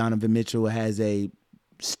 You hope Donovan Mitchell has a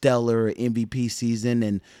stellar MVP season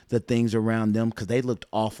and the things around them, because they looked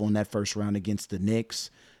awful in that first round against the Knicks.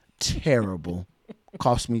 Terrible.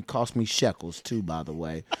 Cost me shekels too, by the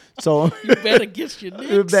way. So you bet against your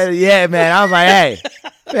Knicks. Yeah, man. I was like,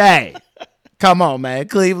 hey. Come on, man.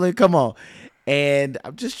 Cleveland, come on. And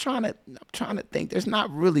I'm trying to think. There's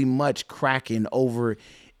not really much cracking over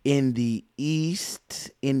in the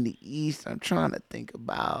East. I'm trying to think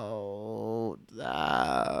about.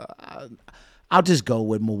 I'll just go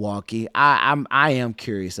with Milwaukee. I am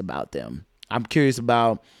curious about them. I'm curious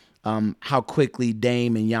about how quickly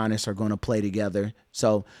Dame and Giannis are going to play together.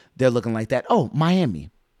 So they're looking like that. Oh,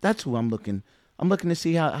 Miami. That's who I'm looking. I'm looking to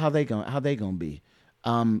see how they gonna be.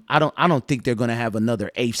 I don't think they're going to have another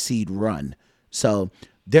 8th seed run. So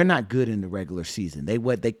they're not good in the regular season.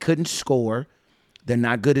 They couldn't score. They're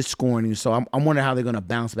not good at scoring. So I'm wondering how they're going to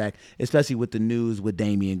bounce back, especially with the news with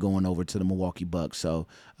Damian going over to the Milwaukee Bucks. So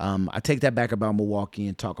I take that back about Milwaukee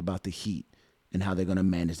and talk about the Heat and how they're going to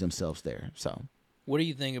manage themselves there. So what do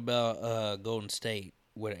you think about Golden State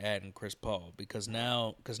with adding Chris Paul? Because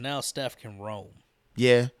now Steph can roam.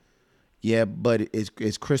 Yeah. Yeah, but is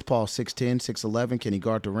Chris Paul 6'10", 6'11"? Can he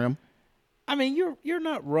guard the rim? I mean, you're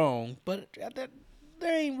not wrong, but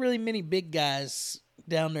there ain't really many big guys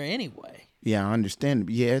down there anyway. Yeah, I understand.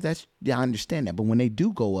 I understand that. But when they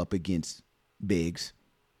do go up against bigs,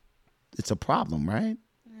 it's a problem, right?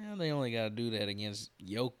 Yeah, they only got to do that against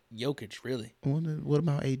Jokic, really. What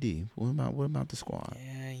about AD? What about the squad?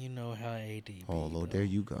 Yeah, you know how AD be. Oh, Lord, there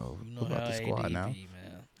you go. You know what about how the squad AD now? Be,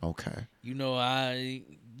 man. Okay.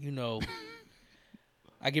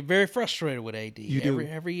 I get very frustrated with AD. You do.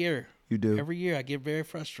 Every year. You do. Every year I get very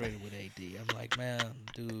frustrated with AD. I'm like, man,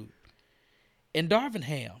 dude. And Darvin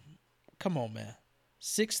Ham, Come on, man.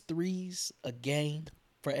 6 threes a game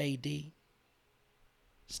for AD.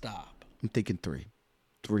 Stop. I'm thinking three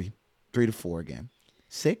to four a game.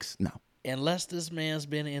 6? No. Unless this man's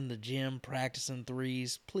been in the gym practicing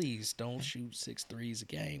threes, please don't shoot 6 threes a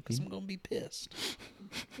game because I'm going to be pissed.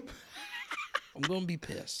 I'm going to be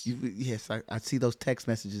pissed. Yes, I see those text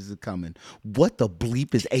messages are coming. What the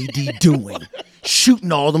bleep is AD doing?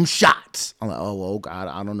 Shooting all them shots. I'm like, oh God,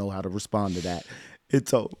 I don't know how to respond to that.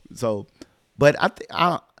 It's so, but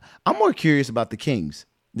I'm more curious about the Kings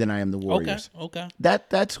than I am the Warriors. Okay.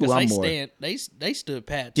 That's who I'm more. They stood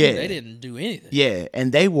pat too. Yeah. They didn't do anything. Yeah,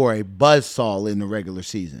 and they were a buzzsaw in the regular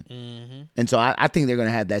season. Mm-hmm. And so I think they're going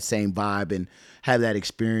to have that same vibe and have that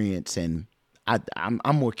experience. And I'm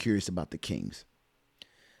more curious about the Kings.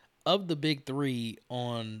 Of the big three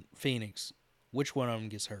on Phoenix, which one of them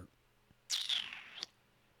gets hurt?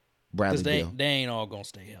 Bradley Beal. They ain't all gonna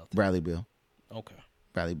stay healthy. Bradley Beal. Okay.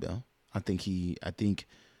 Bradley Beal. I think he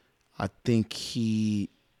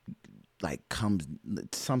like comes,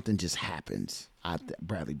 something just happens.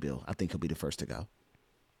 Bradley Beal. I think he'll be the first to go.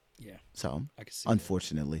 Yeah. So I can see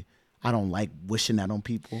unfortunately, I don't like wishing that on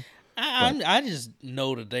people. I just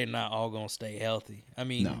know that they're not all gonna stay healthy. I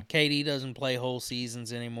mean, No. KD doesn't play whole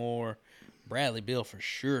seasons anymore. Bradley Beal for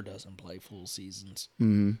sure doesn't play full seasons.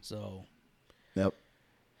 Mm-hmm. So, Yep.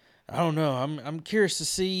 I don't know. I'm curious to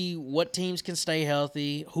see what teams can stay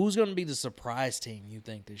healthy. Who's going to be the surprise team you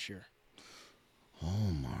think this year?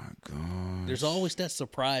 Oh my God. There's always that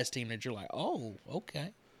surprise team that you're like, oh,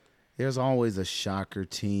 okay. There's always a shocker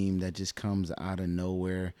team that just comes out of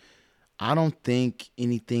nowhere. I don't think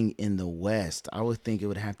anything in the West. I would think it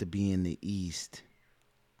would have to be in the East.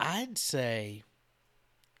 I'd say,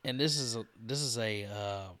 and this is a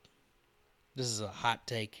hot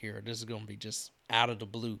take here. This is going to be just out of the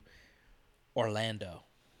blue. Orlando.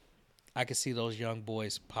 I could see those young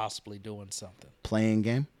boys possibly doing something. Playing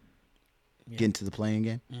game? Yeah. Getting to the playing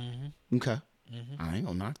game? Mm-hmm. Okay. Mm-hmm. I ain't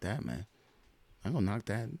going to knock that, man. I ain't going to knock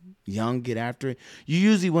that. Young, get after it. You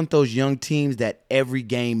usually want those young teams that every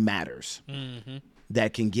game matters,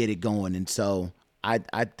 that can get it going. And so I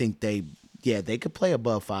think they could play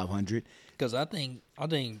above 500. Because I think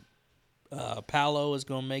Paolo is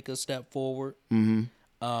going to make a step forward. Mm-hmm.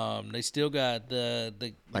 They still got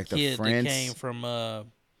the kid that came from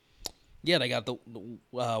they got the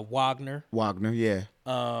Wagner. Wagner, yeah.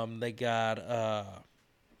 They got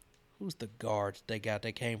who's the guard they got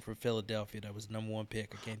that came from Philadelphia that was the number 1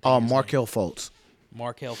 pick? I can't think Markelle Fultz.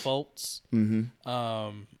 Markelle Fultz. Mm-hmm.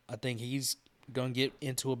 I think he's gonna get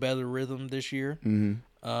into a better rhythm this year.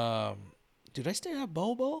 Mm-hmm. Do they still have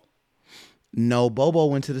Bobo? No, Bobo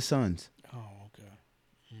went to the Suns. Oh, okay.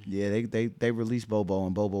 Yeah, they released Bobo,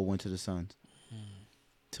 and Bobo went to the Suns.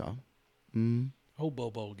 So, Hope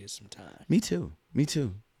Bobo gets some time. Me too.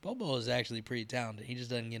 Bobo is actually pretty talented. He just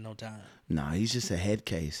doesn't get no time. Nah, he's just a head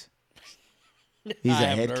case. He's I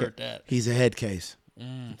haven't heard that. He's a head case.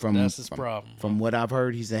 That's his problem. From what I've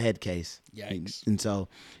heard, he's a head case. Yikes. And so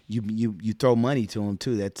you throw money to him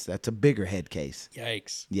too. That's a bigger head case.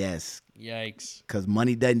 Yikes. Yes. Yikes. Because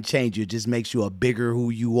money doesn't change you; it just makes you a bigger who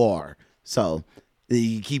you are. So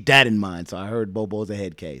you keep that in mind. So I heard Bobo's a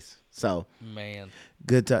head case. So man,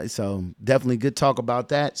 good. So definitely good talk about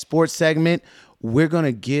that sports segment. We're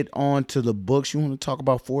gonna get on to the books. You want to talk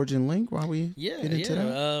about Forge and Link while we get into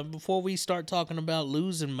that? Before we start talking about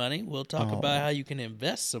losing money, we'll talk about how you can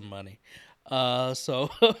invest some money. So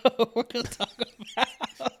we're gonna talk about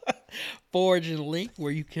Forge and Link,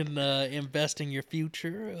 where you can invest in your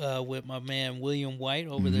future with my man William White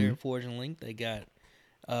over there at Forge and Link. They got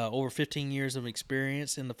over 15 years of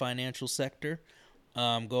experience in the financial sector.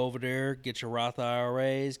 Go over there, get your Roth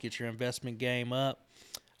IRAs, get your investment game up.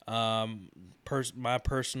 My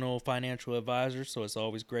personal financial advisor, so it's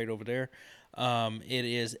always great over there. It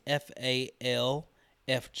is FALFG.com.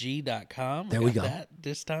 There we go. That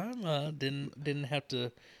this time. Didn't have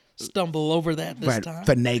to stumble over that this time.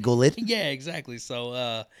 Finagle it. Yeah, exactly.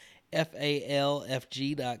 So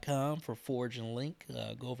FALFG.com for Forge and Link.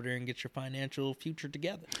 Go over there and get your financial future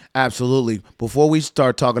together. Absolutely. Before we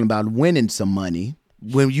start talking about winning some money,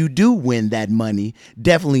 when you do win that money,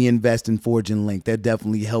 definitely invest in Forge and Link. They'll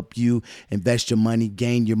definitely help you invest your money,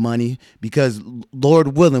 gain your money, because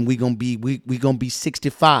Lord willing, we gonna be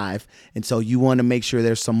 65, and so you want to make sure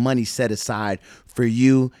there's some money set aside for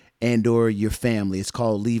you and or your family. It's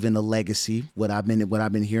called leaving a legacy. What I've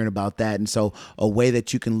been hearing about that, and so a way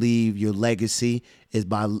that you can leave your legacy is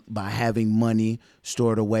by having money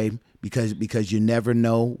stored away. Because you never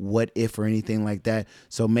know what if or anything like that.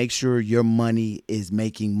 So make sure your money is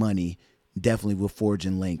making money. Definitely with Forge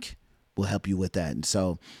and Link will help you with that. And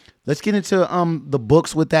so let's get into the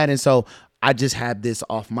books with that. And so I just have this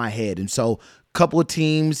off my head. And so couple of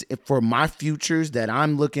teams for my futures that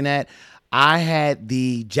I'm looking at. I had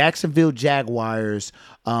the Jacksonville Jaguars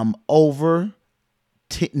over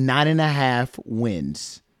 9.5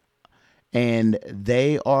 wins. And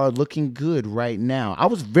they are looking good right now. I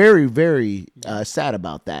was very, very sad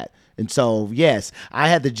about that. And so, yes, I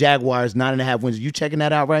had the Jaguars 9.5 wins. You checking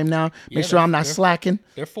that out right now? Make sure I'm not slacking.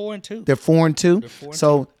 They're 4-2. They're 4-2.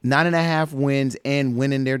 So 9.5 wins and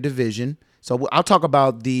winning their division. So I'll talk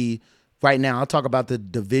about right now. I'll talk about the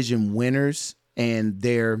division winners and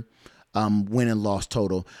their win and loss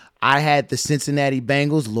total. I had the Cincinnati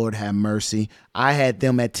Bengals. Lord have mercy. I had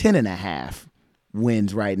them at 10.5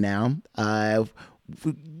 wins right now. They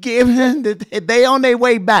on their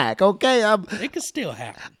way back. Okay, it could still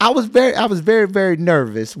happen. I was very, very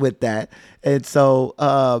nervous with that, and so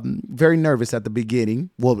very nervous at the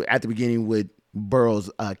beginning. Well, at the beginning with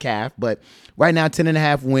Burrow's calf, but right now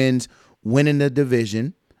 10.5 wins, winning the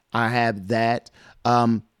division. I have that.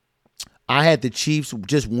 I had the Chiefs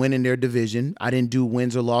just winning their division. I didn't do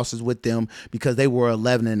wins or losses with them because they were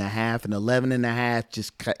 11.5, and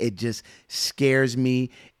 11.5 just scares me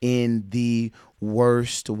in the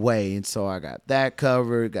worst way. And so I got that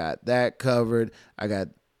covered. I got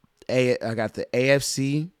the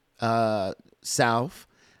AFC South.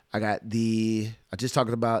 I just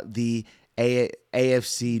talked about the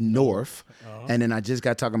AFC North, and then I just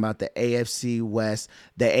got talking about the AFC West.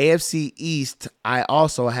 The AFC East, I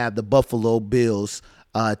also have the Buffalo Bills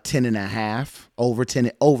 10.5, over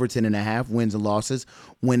 10.5 wins and losses,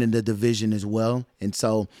 winning the division as well. And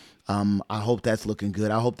so I hope that's looking good.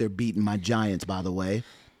 I hope they're beating my Giants, by the way.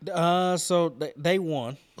 So they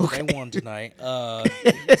won. Okay. They won tonight. So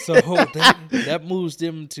that moves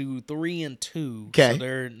them to 3-2. Okay. So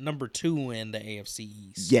they're number 2 in the AFC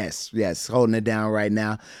East. Yes, holding it down right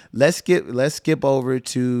now. Let's skip over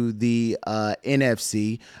to the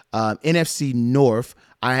NFC. NFC North.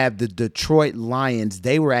 I have the Detroit Lions.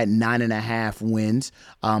 They were at 9.5 wins.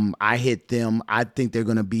 I hit them. I think they're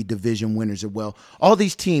going to be division winners as well. All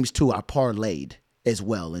these teams too, I parlayed as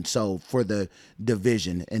well, and so for the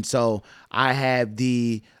division. And so I have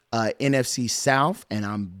the NFC South, and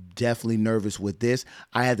I'm definitely nervous with this.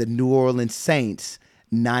 I had the New Orleans Saints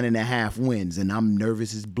 9.5 wins, and I'm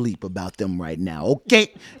nervous as bleep about them right now.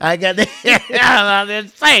 Okay, I got I'm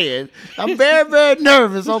just saying, I'm very, very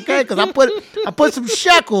nervous. Okay, because I put some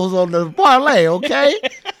shekels on the parlay. Okay,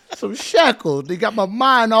 some shekels. They got my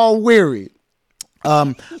mind all weary.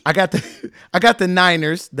 I got the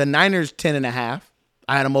Niners. The Niners 10.5.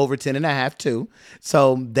 I had them over 10.5 too.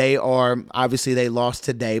 So they lost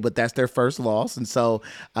today, but that's their first loss. And so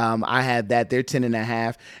I had that. They're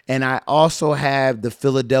 10.5. And I also have the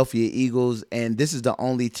Philadelphia Eagles. And this is the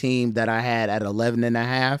only team that I had at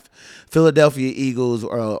 11.5. Philadelphia Eagles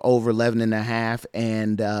are over 11.5.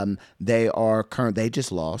 And they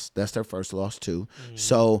just lost. That's their first loss too. Mm.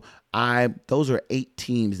 So those are 8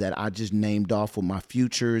 teams that I just named off with my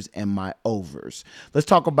futures and my overs. Let's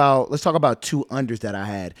talk about 2 unders that I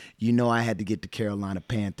had. I had to get the Carolina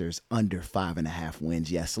Panthers under 5.5 wins.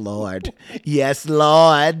 Yes, Lord. Yes,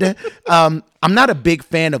 Lord. I'm not a big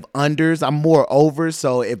fan of unders. I'm more overs.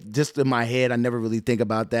 So if just in my head, I never really think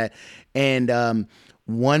about that. And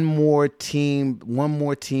one more team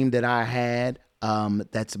that I had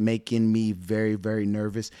that's making me very, very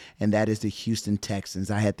nervous, and that is the Houston Texans.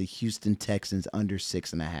 I had the Houston Texans under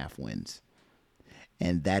 6.5 wins,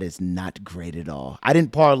 and that is not great at all. I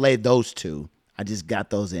didn't parlay those 2. I just got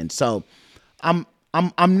those in. So I'm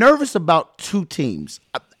nervous about 2 teams.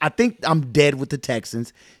 I think I'm dead with the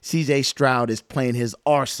Texans. C.J. Stroud is playing his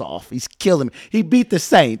arse off. He's killing me. He beat the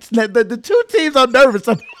Saints. The 2 teams I'm nervous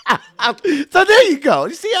about. So there you go.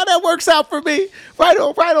 You see how that works out for me? Right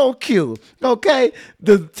on cue. Okay?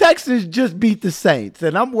 The Texans just beat the Saints,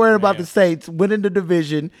 and I'm worried about the Saints winning the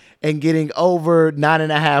division and getting over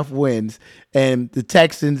 9.5 wins, and the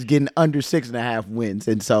Texans getting under 6.5 wins.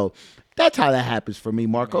 And so that's how that happens for me,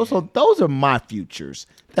 Marco. Man. So those are my futures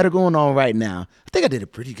that are going on right now. I think I did a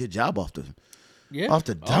pretty good job off the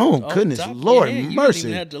dome. Goodness, Lord mercy. You didn't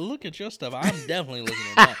even have to look at your stuff. I'm definitely looking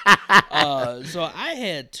at that. So I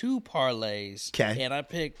had 2 parlays, and I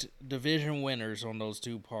picked division winners on those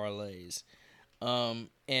 2 parlays. And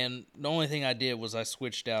the only thing I did was I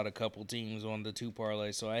switched out a couple teams on the 2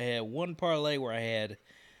 parlays. So I had one parlay where I had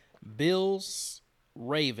Bills,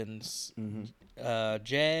 Ravens,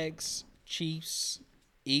 Jags, Chiefs,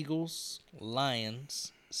 Eagles,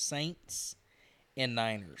 Lions, Saints, and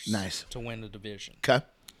Niners. Nice. To win the division. Okay.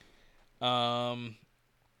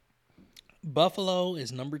 Buffalo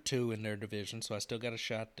is number 2 in their division, so I still got a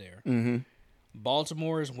shot there. Mm-hmm.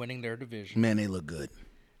 Baltimore is winning their division. Man, they look good.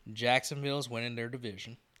 Jacksonville is winning their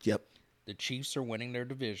division. Yep. The Chiefs are winning their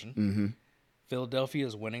division. Mm-hmm. Philadelphia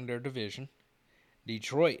is winning their division.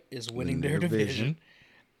 Detroit is winning their division.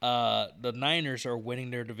 The Niners are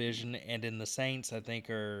winning their division, and then the Saints, I think,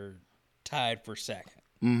 are tied for second.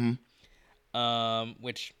 Mm-hmm.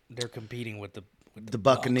 Which they're competing with the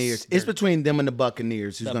Buccaneers. It's between them and the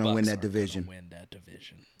Buccaneers who's going to win that division. Win that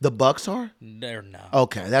division. The Bucks are? They're not.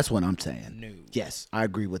 Okay, that's what I'm saying. No. Yes, I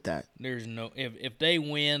agree with that. There's no if they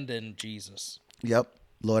win, then Jesus. Yep.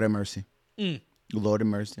 Lord have mercy. Lord have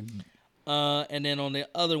mercy. And then on the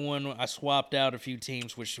other one, I swapped out a few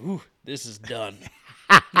teams, which this is done.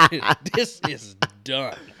 This is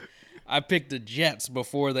done. I picked the Jets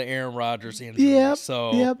before the Aaron Rodgers injury. Yep.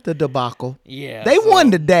 So yep. The debacle. Yeah. They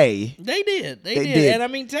won today. They did. They did. And I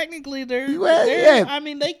mean, technically, I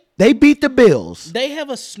mean, they beat the Bills. They have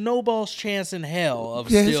a snowball's chance in hell of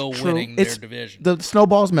still winning their division. The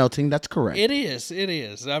snowball's melting. That's correct. It is. It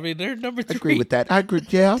is. I mean, they're number 3. I agree with that. I agree.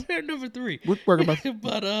 Yeah. They're number 3. We're working about.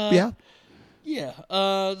 But yeah. Yeah.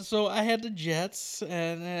 So I had the Jets,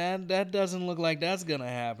 and that doesn't look like that's gonna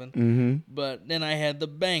happen. Mm-hmm. But then I had the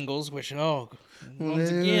Bengals, which once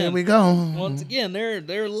again, there we go. Once again,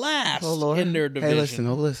 they're last in their division.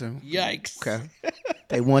 Hey, listen. Yikes. Okay.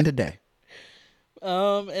 They won today.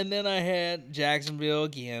 And then I had Jacksonville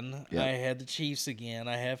again. Yep. I had the Chiefs again.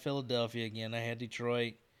 I had Philadelphia again. I had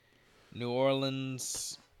Detroit, New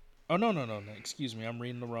Orleans. Oh no! Excuse me, I'm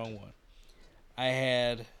reading the wrong one. I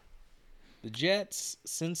had the Jets,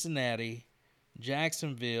 Cincinnati,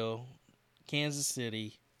 Jacksonville, Kansas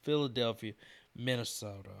City, Philadelphia,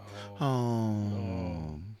 Minnesota.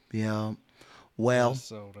 Yeah. Well,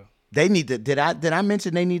 Minnesota. They need to. Did I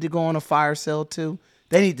mention they need to go on a fire sale too?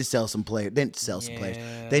 They need to sell some players. They need to sell some players.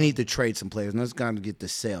 They need to trade some players. And that's going to get the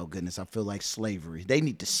sell. Goodness, I feel like slavery. They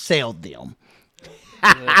need to sell them.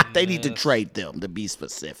 They need to trade them, to be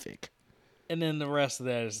specific. And then the rest of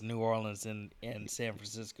that is New Orleans and San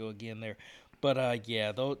Francisco again there. But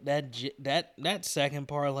though that second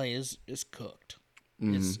parlay is cooked.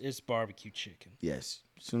 Mm-hmm. It's barbecue chicken. Yes.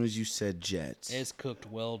 As soon as you said Jets, it's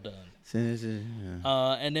cooked well done.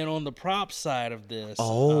 Yeah. And then on the prop side of this,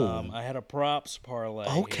 I had a props parlay.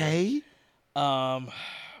 Okay.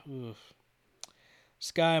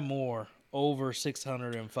 Sky Moore over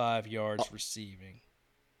 605 yards receiving.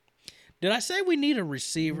 Did I say we need a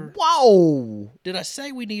receiver? Whoa! Did I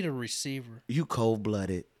say we need a receiver? You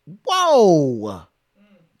cold-blooded. Whoa!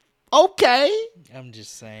 Okay. I'm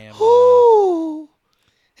just saying. Who?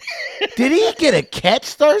 Did he get a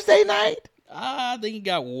catch Thursday night? I think he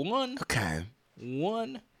got one. Okay.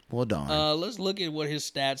 One. Well done. Let's look at what his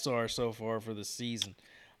stats are so far for the season.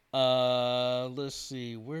 Let's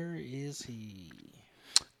see. Where is he?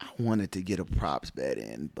 I wanted to get a props bet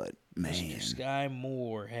in, but man. Mr. Sky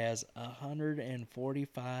Moore has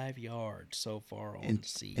 145 yards so far on the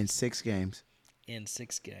season. In 6 games. In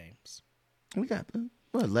 6 games. We got,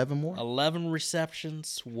 11 more? 11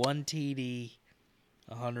 receptions, 1 TD,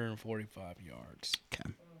 145 yards.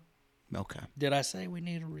 Okay. Did I say we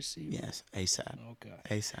need a receiver? Yes, ASAP. Okay.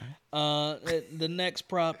 ASAP. The next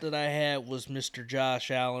prop that I had was Mr. Josh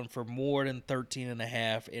Allen for more than 13 and a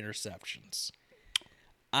half interceptions.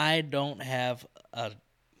 I don't have a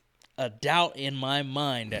doubt in my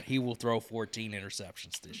mind that he will throw 14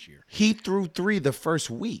 interceptions this year. He threw 3 the first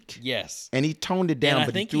week. Yes. And he toned it down, and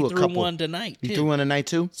but I think he threw a couple. One tonight, too. He threw one tonight,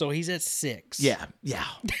 too? So he's at 6. Yeah.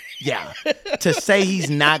 To say he's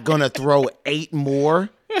not going to throw 8 more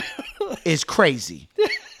is crazy.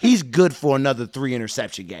 He's good for another 3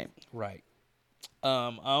 interception game. Right.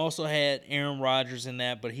 I also had Aaron Rodgers in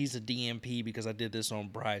that, but he's a DMP because I did this on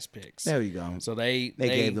Prize Picks. There you go. So they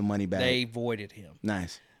gave the money back. They voided him.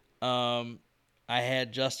 Nice. I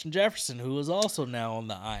had Justin Jefferson, who is also now on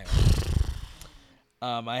the IR.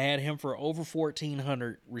 I had him for over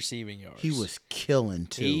 1,400 receiving yards. He was killing,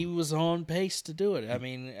 too. He was on pace to do it. I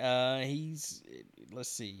mean,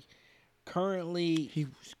 let's see. Currently,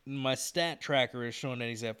 my stat tracker is showing that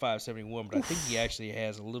he's at 571, but I think he actually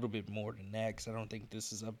has a little bit more than that because I don't think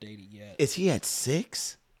this is updated yet. Is he at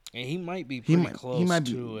 6? And he might be pretty close he might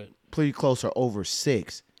to it. Pretty close or over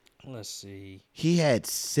 6. Let's see. He had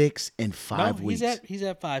 6 in 5 weeks. He's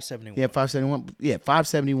at 571. Yeah, 571. Yeah,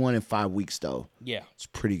 571 in 5 weeks though. Yeah, it's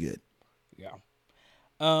pretty good. Yeah.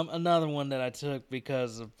 Another one that I took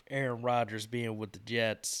because of Aaron Rodgers being with the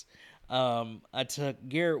Jets. I took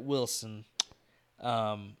Garrett Wilson,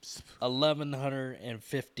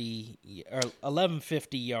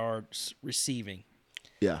 1150 yards receiving.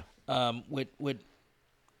 Yeah. With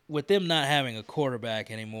them not having a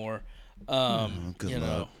quarterback anymore, Good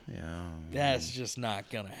luck. Yeah. That's just not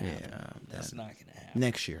gonna happen. Yeah. That's not gonna happen.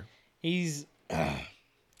 Next year. He's.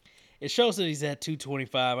 It shows that he's at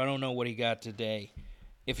 225. I don't know what he got today,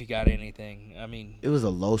 if he got anything. I mean, it was a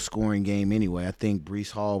low scoring game anyway. I think Brees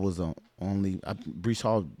Hall was only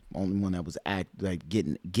one that was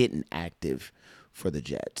getting active for the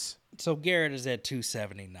Jets. So Garrett is at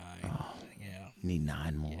 279. Oh, yeah. Need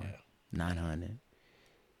 9 more. Yeah. 900.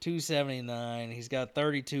 279. He's got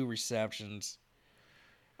 32 receptions.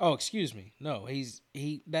 Oh, excuse me. No,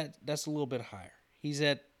 that's a little bit higher. He's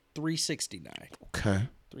at 369. Okay.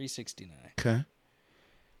 369. Okay.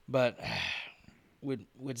 But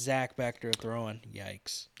with Zach back there throwing,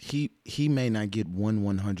 yikes. He may not get one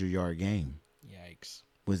 100-yard game. Yikes.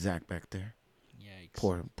 With Zach back there.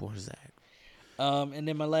 Yikes. Poor Zach. And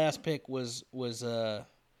then my last pick was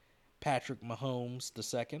Patrick Mahomes the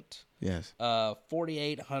second. Yes.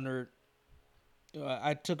 4,800.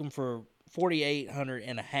 I took him for 4,800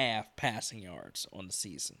 and a half passing yards on the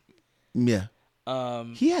season. Yeah.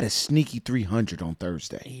 He had a sneaky 300 on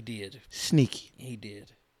Thursday. He did. Sneaky. He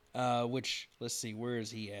did. Which, let's see, where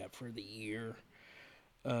is he at for the year?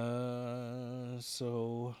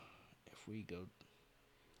 So if we go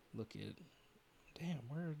look at, damn,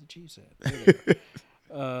 where are the Chiefs at? There they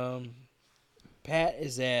are. Pat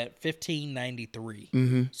is at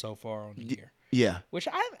 1593 so far on the year. Yeah. Which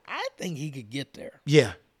I think he could get there. Yeah.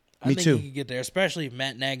 Me I think too. he could get there, especially if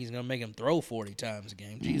Matt Nagy's going to make him throw 40 times a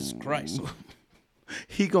game. Jesus Christ.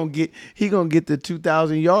 He gonna get the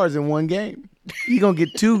 2,000 yards in one game. He gonna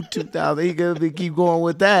get 2,000. He gonna keep going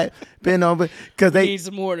with that. Depending on because they need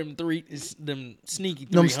some more of them sneaky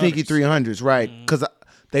 300s. Them sneaky 300s, right? Because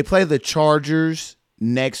they play the Chargers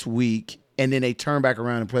next week, and then they turn back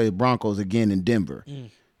around and play the Broncos again in Denver.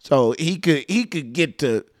 So he can get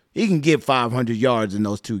 500 yards in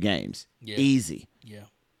those two games. Yeah. Easy.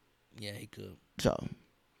 Yeah, he could. So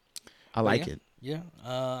I like it. Yeah,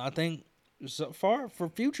 I think. So far for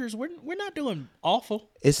futures, we're not doing awful.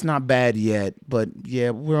 It's not bad yet, but yeah,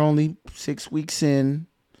 we're only 6 weeks in.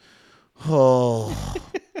 Oh,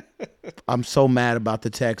 I'm so mad about the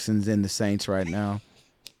Texans and the Saints right now.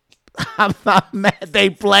 I'm mad they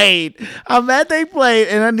played. I'm mad they played,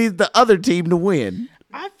 and I need the other team to win.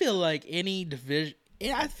 I feel like any division.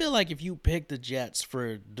 I feel like if you pick the Jets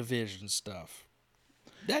for division stuff,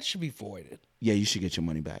 that should be voided. Yeah, you should get your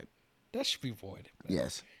money back. That should be voided. Man.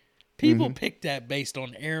 Yes. People pick that based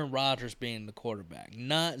on Aaron Rodgers being the quarterback,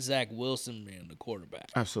 not Zach Wilson being the quarterback.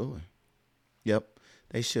 Absolutely. Yep.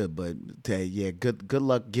 They should, but yeah, good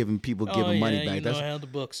luck giving money back. You know how the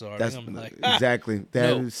books are. That's like, exactly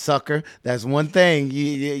that sucker. That's one thing.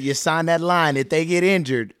 You sign that line. If they get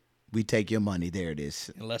injured, we take your money. There it is.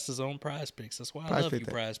 Unless it's on Prize Picks. That's why I love you,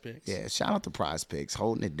 Prize Picks. Yeah, shout out to Prize Picks,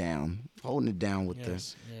 holding it down with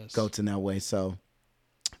the goats in that way. So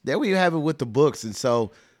there we have it with the books, and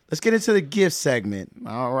so. Let's get into the gift segment.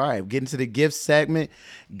 All right, get into the gift segment.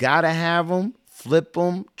 Gotta have them, flip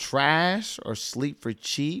them, trash, or sleep for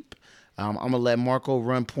cheap. I'm going to let Marco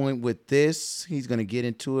run point with this. He's going to get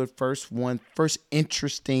into it. First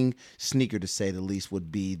interesting sneaker, to say the least,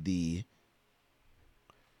 would be the...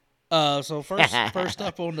 So first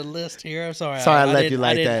up on the list here. I'm sorry. I left you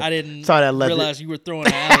like that. I didn't realize you were throwing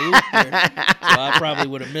an alley-oop there. So I probably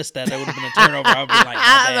would have missed that. That would have been a turnover. I would be like,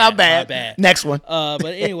 my bad. Next one. But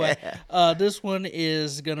anyway, this one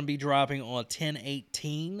is going to be dropping on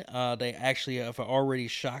 10/18. They actually have already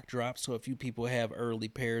shock dropped, so a few people have early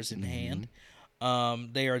pairs in hand.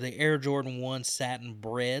 They are the Air Jordan 1 Satin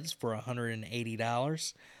Breads for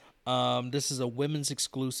 $180. This is a women's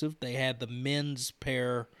exclusive. They had the men's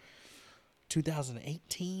pair...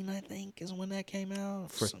 2018, I think, is when that came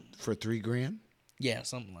out. For $3,000? Yeah,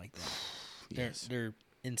 something like that. Yes. They're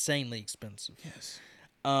insanely expensive. Yes.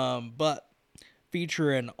 But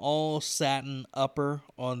feature an all satin upper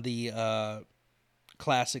on the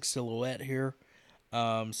classic silhouette here.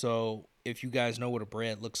 So if you guys know what a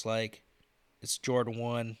bread looks like, it's Jordan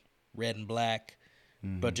 1, red and black.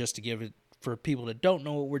 But just to give it, for people that don't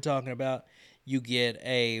know what we're talking about, you get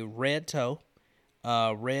a red toe.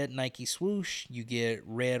 Red Nike swoosh, you get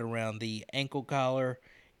red around the ankle collar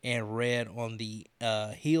and red on the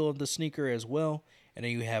heel of the sneaker as well. And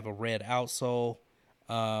then you have a red outsole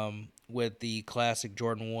with the classic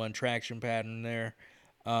Jordan 1 traction pattern there.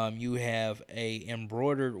 You have a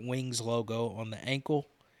embroidered Wings logo on the ankle.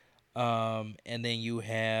 And then you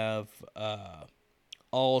have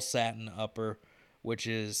all satin upper, which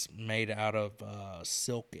is made out of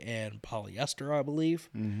silk and polyester, I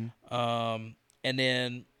believe. And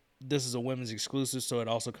then this is a women's exclusive, so it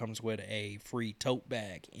also comes with a free tote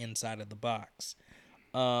bag inside of the box.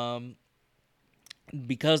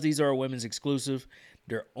 because these are women's exclusive,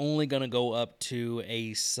 they're only going to go up to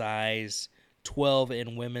a size 12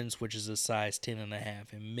 in women's, which is a size 10 and a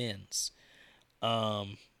half in men's.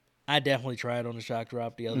 I definitely tried on the shock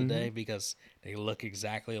drop the other day because they look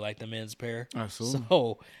exactly like the men's pair. Absolutely.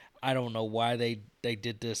 So I don't know why they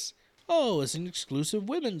did this. Oh, it's an exclusive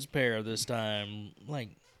women's pair this time. Like,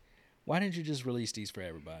 why didn't you just release these for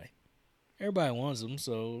everybody? Everybody wants them,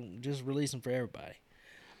 so just release them for everybody.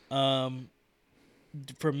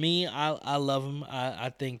 For me, I love them.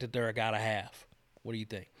 I think that they're a gotta have. What do you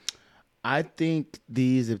think? I think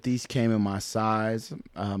if these came in my size,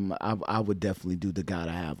 I would definitely do the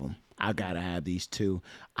gotta have them. I gotta have these too.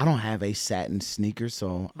 I don't have a satin sneaker,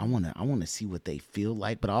 so I wanna see what they feel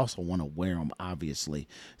like, but I also wanna wear them, obviously.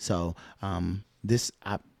 So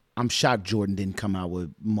I'm shocked Jordan didn't come out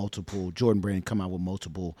with multiple. Jordan Brand come out with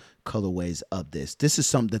multiple colorways of this. This is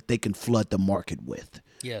something that they can flood the market with.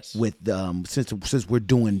 Yes. With since we're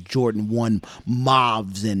doing Jordan 1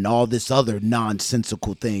 mauves and all this other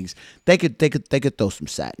nonsensical things, they could throw some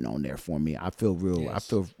satin on there for me. I feel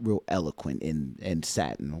real eloquent in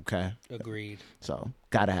satin. Okay. Agreed. So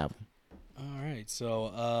gotta have them. All right.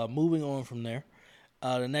 So moving on from there,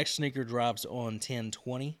 the next sneaker drops on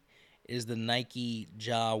 10/20 is the Nike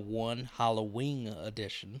Ja 1 Halloween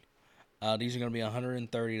edition. These are going to be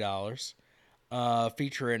 $130.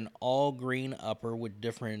 Feature an all green upper with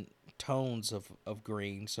different tones of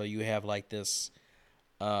green. So you have like this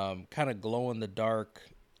kind of glow in the dark,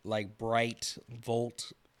 like bright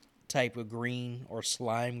volt type of green or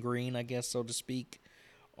slime green, I guess, so to speak,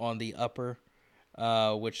 on the upper,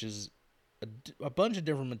 which is a bunch of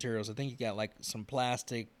different materials. I think you got like some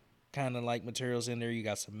plastic kind of like materials in there. You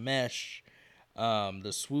got some mesh.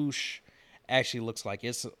 The swoosh actually looks like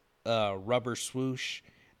it's a rubber swoosh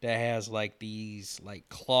that has like these like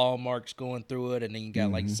claw marks going through it, and then you got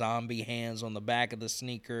like zombie hands on the back of the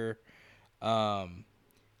sneaker.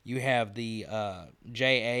 You have the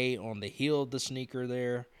JA on the heel of the sneaker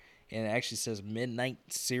there, and it actually says Midnight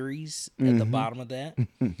Series at the bottom of that.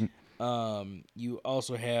 You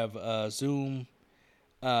also have Zoom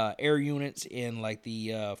air units in like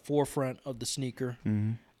the forefront of the sneaker.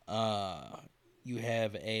 You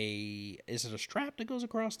have is it a strap that goes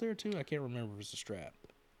across there too? I can't remember if it's a strap.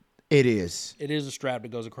 It is. It is a strap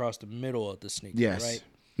that goes across the middle of the sneaker, Yes. right?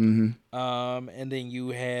 Mm-hmm. And then you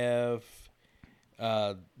have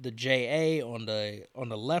the JA on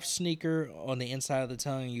the left sneaker on the inside of the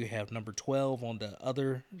tongue. You have number 12 on the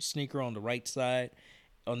other sneaker on the right side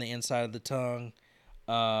on the inside of the tongue.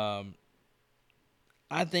 I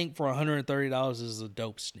think for $130 this is a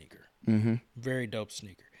dope sneaker. Mm-hmm. Very dope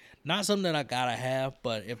sneaker. Not something that I gotta have,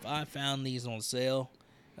 but if I found these on sale,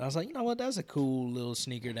 and I was like, you know what, that's a cool little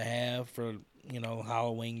sneaker to have for,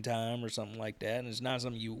 Halloween time or something like that. And it's not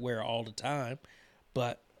something you wear all the time,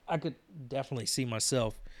 but I could definitely see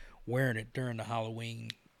myself wearing it during the Halloween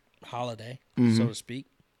holiday, so to speak.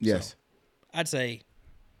 Yes. So I'd say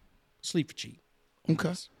sleep for cheap.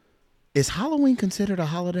 Okay. Is Halloween considered a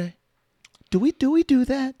holiday? Do we do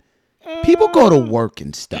that? People go to work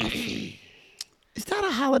and stuff. Is that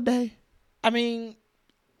a holiday? I mean,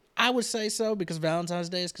 I would say so because Valentine's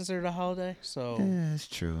Day is considered a holiday. So yeah, that's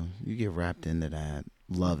true. You get wrapped into that.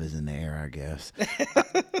 Love is in the air, I guess.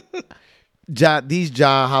 These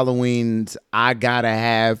Halloweens I gotta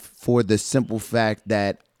have for the simple fact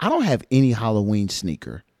that I don't have any Halloween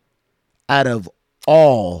sneaker. Out of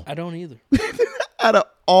all I don't either. out of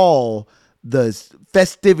all the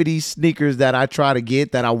festivity sneakers that I try to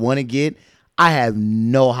get, that I want to get, I have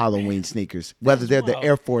no Halloween sneakers. Whether they're the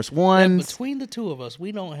Air Force Ones. Between the two of us,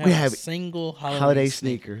 we don't have a single holiday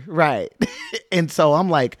sneaker. Right. And so I'm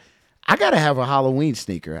like, I gotta have a Halloween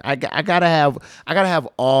sneaker. I gotta have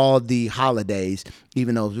all the holidays,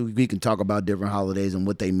 even though we can talk about different holidays and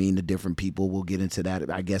what they mean to different people. We'll get into that,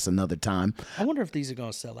 I guess, another time. I wonder if these are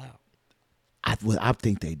gonna sell out. I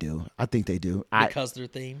think they do. Because they're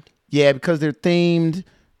themed? Yeah, because they're themed.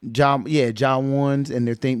 Job ones, and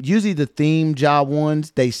they're themed. Usually the themed job ones,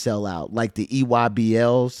 they sell out. Like the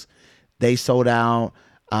EYBLs, they sold out.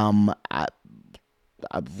 Other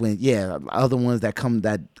ones that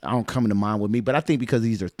don't come to mind with me, but I think because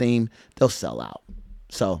these are themed, they'll sell out.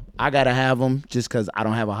 So I gotta have them just because I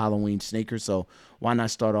don't have a Halloween sneaker. So why not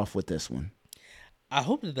start off with this one? I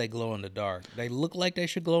hope that they glow in the dark. They look like they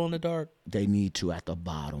should glow in the dark. They need to at the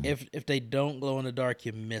bottom. If they don't glow in the dark,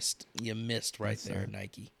 you missed right there,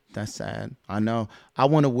 Nike. That's sad. I know. I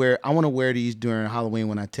want to wear these during Halloween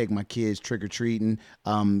when I take my kids trick or treating.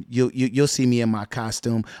 You'll see me in my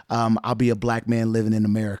costume. I'll be a black man living in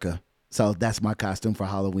America. So that's my costume for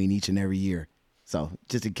Halloween each and every year. So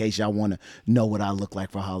just in case y'all want to know what I look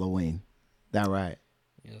like for Halloween. That right.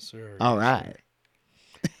 Yes, sir. All Yes,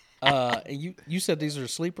 right. And you said these are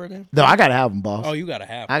sleeper then? No, I gotta have them, boss. Oh, you gotta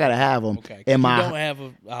have. I gotta have them. Okay. In You my don't have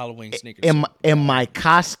a Halloween sneaker. in my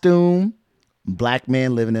costume, black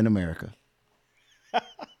man living in America.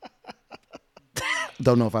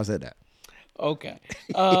 Don't know if I said that. Okay.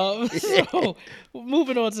 So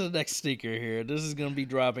moving on to the next sneaker here. This is going to be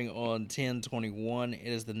dropping on 10/21. It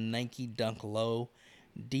is the Nike Dunk Low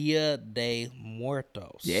Dia de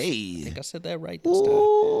Muertos. Yay. I think I said that right this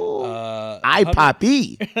Ooh. time. I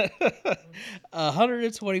poppy.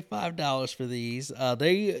 $125 for these.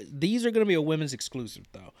 These are going to be a women's exclusive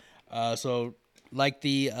though. So like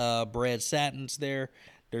the bread satins there,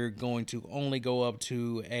 they're going to only go up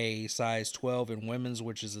to a size 12 in women's,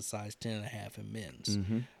 which is a size 10.5 in men's.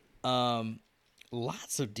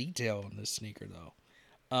 Lots of detail on this sneaker though.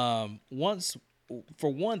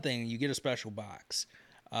 For one thing, you get a special box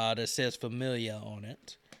that says Familia on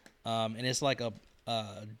it, and it's like a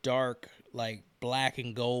dark, like black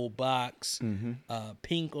and gold box,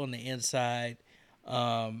 pink on the inside.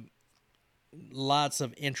 Lots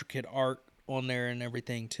of intricate art on there and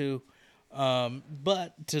everything too.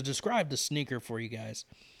 But to describe the sneaker for you guys,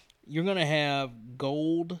 you're gonna have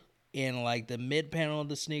gold in like the mid panel of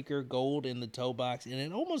the sneaker, gold in the toe box, and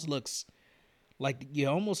it almost looks like you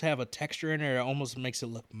almost have a texture in there. It almost makes it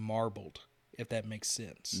look marbled, if that makes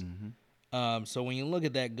sense. So when you look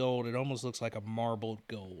at that gold, it almost looks like a marbled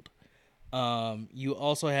gold. You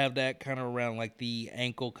also have that kind of around like the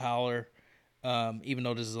ankle collar. Even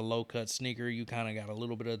though this is a low cut sneaker, you kind of got a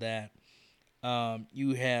little bit of that.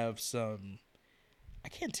 You have some, I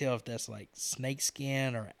can't tell if that's like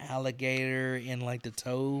snakeskin or alligator in like the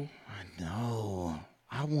toe. I know.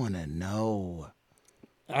 I want to know.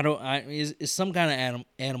 It's some kind of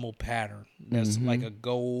animal pattern that's like a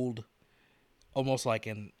gold, almost like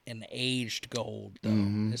an aged gold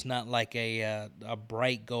though. It's not like a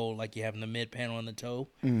bright gold like you have in the mid panel on the toe,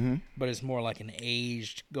 but it's more like an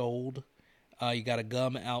aged gold. You got a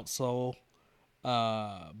gum outsole.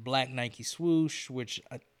 Black Nike swoosh, which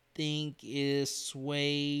I think is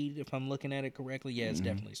suede, if I'm looking at it correctly. Yeah, it's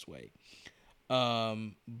definitely suede.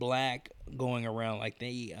 Black going around like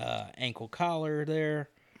the ankle collar there.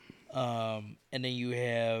 And then you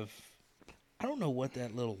have, I don't know what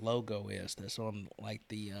that little logo is that's on like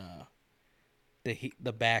the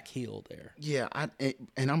back heel there. Yeah,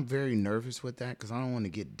 and I'm very nervous with that because I don't want to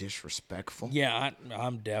get disrespectful. Yeah,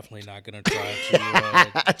 I'm definitely not going to try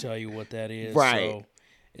to tell you what that is. Right. So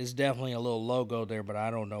it's definitely a little logo there, but I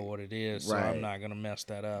don't know what it is, so I'm not going to mess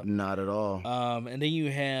that up. Not at all. And then you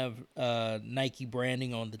have Nike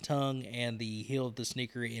branding on the tongue and the heel of the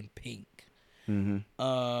sneaker in pink.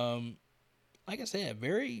 Like I said,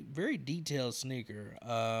 very, very detailed sneaker.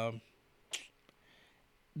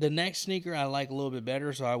 The next sneaker I like a little bit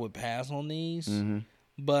better, so I would pass on these.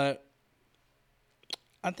 But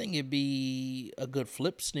I think it'd be a good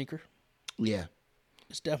flip sneaker. Yeah.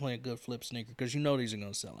 It's definitely a good flip sneaker because you know these are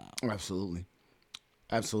going to sell out. Absolutely.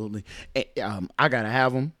 I gotta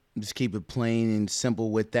have them. Just keep it plain and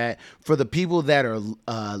simple with that. For the people that are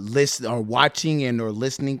watching and or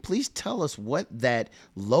listening, please tell us what that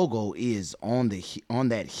logo is on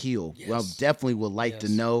that heel. Yes. Well, definitely would like to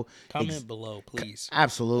know. Comment below, please.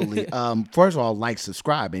 Absolutely. First of all, like,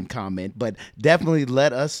 subscribe, and comment, but definitely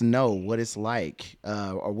let us know what it's like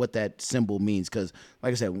or what that symbol means. Because,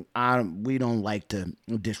 like I said, we don't like to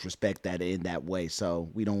disrespect that in that way. So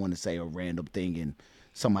we don't want to say a random thing and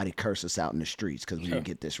somebody curse us out in the streets because we didn't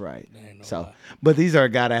get this right. But these are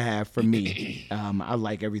gotta have for me. I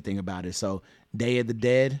like everything about it. So Day of the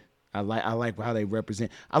Dead, I like how they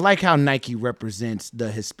represent. I like how Nike represents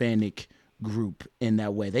the Hispanic group in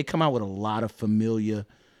that way. They come out with a lot of familiar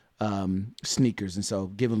sneakers, and so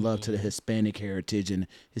giving love to the Hispanic heritage and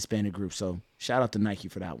Hispanic group. So shout out to Nike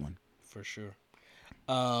for that one. For sure.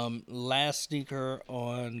 Last sneaker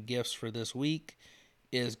on gifts for this week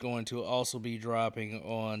is going to also be dropping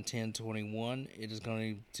on 10/21. It is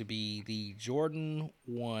going to be the Jordan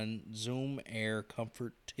 1 Zoom Air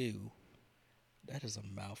Comfort 2. That is a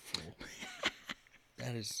mouthful.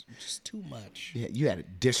 That is just too much. Yeah, you had a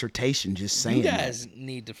dissertation just saying you guys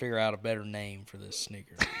need to figure out a better name for this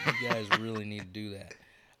sneaker. You guys really need to do that.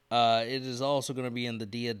 It is also going to be in the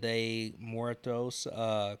Dia de Muertos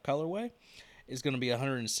colorway. It's going to be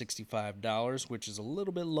 $165, which is a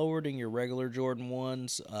little bit lower than your regular Jordan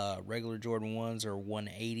 1s. Regular Jordan 1s are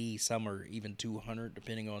 $180. Some are even $200,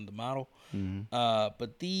 depending on the model.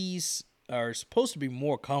 But these are supposed to be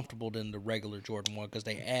more comfortable than the regular Jordan 1 because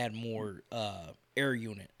they add more air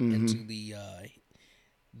unit into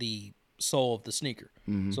the sole of the sneaker.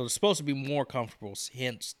 So it's supposed to be more comfortable,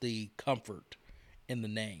 hence the comfort in the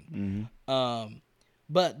name.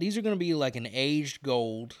 But these are going to be like an aged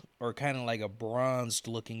gold or kind of like a bronzed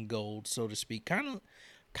looking gold, so to speak.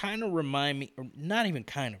 Kind of remind me, or not even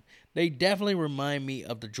kind of. They definitely remind me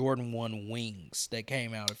of the Jordan 1 wings that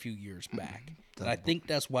came out a few years back. And I think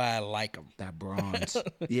that's why I like them. That bronze.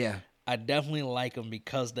 Yeah. I definitely like them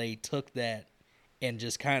because they took that and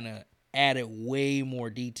just kind of added way more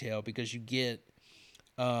detail, because you get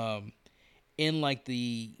in like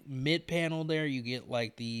the mid panel there, you get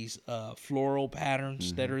like these floral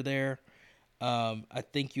patterns that are there. I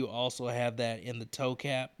think you also have that in the toe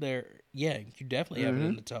cap there. Yeah, you definitely have it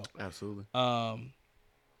in the toe. Absolutely. And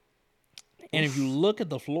if you look at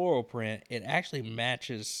the floral print, it actually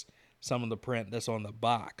matches some of the print that's on the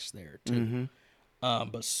box there too.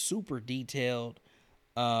 But super detailed.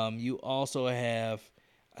 You also have,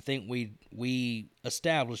 I think we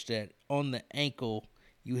established that on the ankle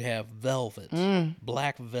you have velvet,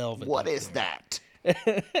 black velvet. What is that?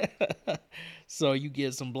 So you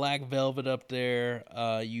get some black velvet up there.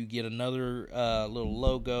 You get another little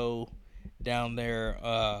logo down there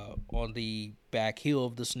on the back heel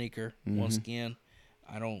of the sneaker. Once again,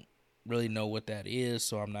 I don't really know what that is,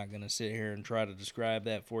 so I'm not going to sit here and try to describe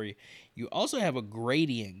that for you. You also have a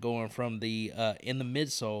gradient going from the in the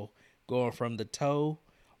midsole, going from the toe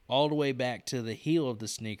all the way back to the heel of the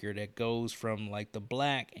sneaker, that goes from like the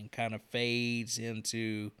black and kind of fades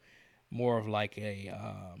into more of like a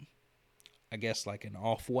I guess like an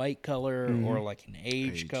off-white color or like an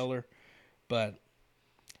age color. But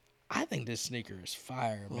I think this sneaker is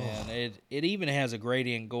fire, man. It even has a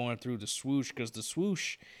gradient going through the swoosh, because the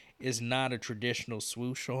swoosh is not a traditional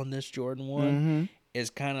swoosh on this Jordan 1. It's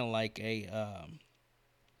kind of like a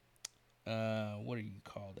what do you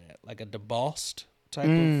call that? Like a debossed type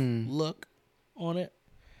of look on it.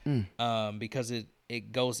 Because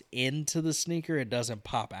it goes into the sneaker. It doesn't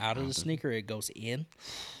pop out of the sneaker. It goes in.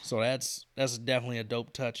 So that's definitely a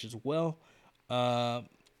dope touch as well.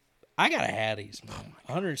 I gotta have these, man.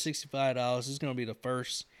 $165. This is gonna be the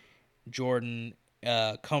first Jordan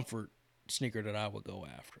comfort sneaker that I would go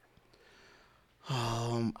after.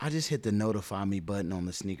 I just hit the notify me button on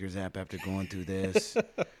the sneakers app after going through this.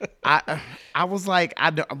 I was like,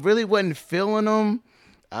 I really wasn't feeling them.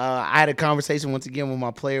 I had a conversation once again with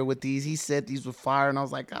my player with these. He said these were fire, and I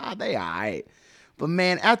was like, they all right. But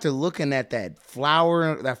man, after looking at that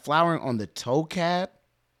flowering on the toe cap,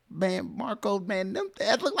 man, Marco, man,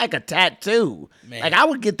 that looked like a tattoo. Man. Like I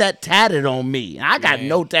would get that tatted on me. I got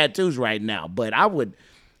no tattoos right now, but I would.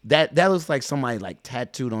 That looks like somebody like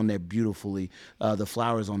tattooed on there beautifully. The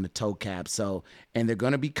flowers on the toe cap. So, and they're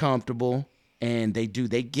gonna be comfortable, and they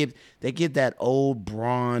give that old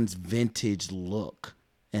bronze vintage look.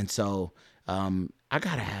 And so I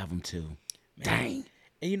gotta have them too. Man. Dang.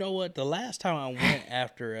 And you know what? The last time I went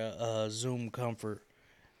after a Zoom Comfort,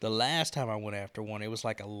 the last time I went after one, it was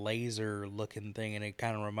like a laser looking thing, and it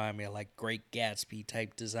kind of reminded me of like Great Gatsby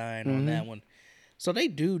type design on that one. So they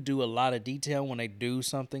do a lot of detail when they do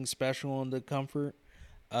something special on the Comfort.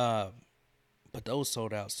 But those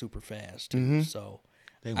sold out super fast too. So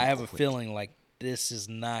I have a feeling like this is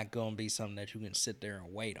not going to be something that you can sit there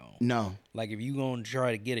and wait on. No. Like, if you're going to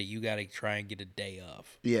try to get it, you got to try and get a day of.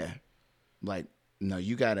 Yeah. Like, no,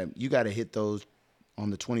 you got to hit those on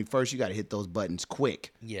the 21st. You got to hit those buttons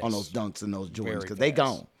quick on those Dunks and those Jordans, because they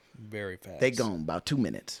gone. Very fast. They gone about 2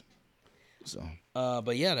 minutes. So.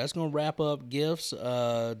 But yeah, that's going to wrap up gifts.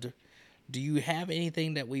 Do you have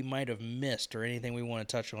anything that we might have missed, or anything we want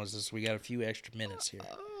to touch on, since we got a few extra minutes here?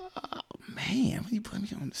 Man, when you put me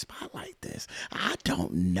on the spot like this, I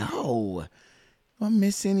don't know. Do I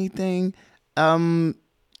miss anything? No,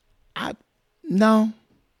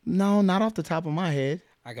 not off the top of my head.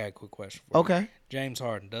 I got a quick question for you. Okay. James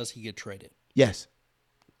Harden, does he get traded? Yes.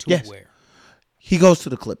 To where? He goes to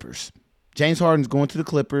the Clippers. James Harden's going to the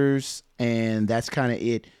Clippers, and that's kind of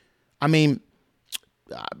it. I mean,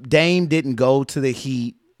 Dame didn't go to the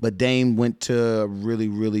Heat, but Dame went to a really,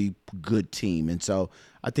 really good team. And so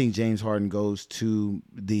I think James Harden goes to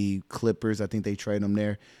the Clippers. I think they trade him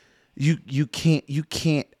there. You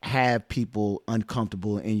can't have people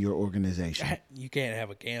uncomfortable in your organization. You can't have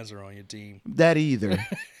a cancer on your team. That either.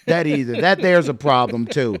 That there's a problem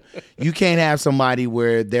too. You can't have somebody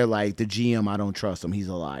where they're like, the GM, I don't trust him. He's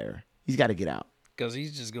a liar. He's got to get out. Because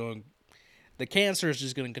he's just going, the cancer is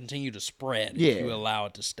just going to continue to spread if you allow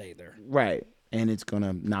it to stay there. Right. And it's going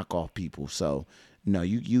to knock off people. So, no,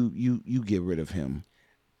 you get rid of him.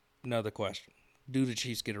 Another question. Do the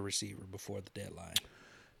Chiefs get a receiver before the deadline?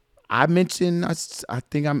 I mentioned, I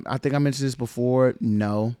think I mentioned this before.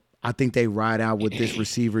 No. I think they ride out with this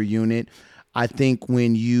receiver unit. I think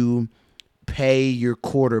when you pay your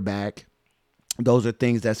quarterback those are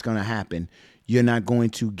things that's going to happen. You're not going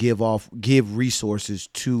to give resources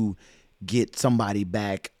to get somebody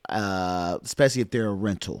back, especially if they're a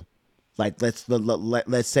rental. Like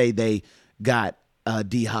let's say they got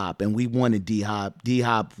D Hop and we wanted D Hop. D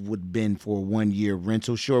Hop would have been for a 1 year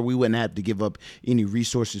rental. Sure, we wouldn't have to give up any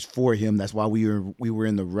resources for him. That's why we were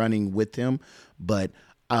in the running with him. But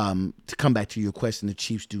to come back to your question, the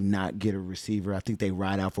Chiefs do not get a receiver. I think they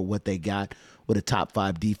ride out for what they got with a top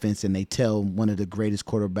 5 defense, and they tell one of the greatest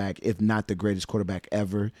quarterback, if not the greatest quarterback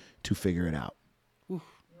ever, to figure it out. Oof.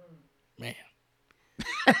 Man.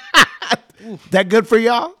 That good for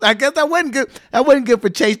y'all? I guess that wasn't good. That wasn't good for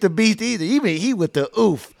Chase the Beast either. Even he with the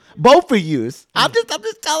oof. Both of yous. I'm just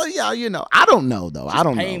telling y'all. I don't know though. I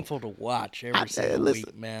don't know. It's painful to watch every single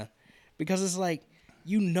week, man, because it's like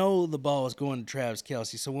the ball is going to Travis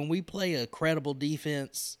Kelce. So when we play a credible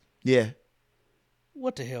defense,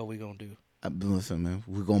 what the hell are we gonna do? Listen, man,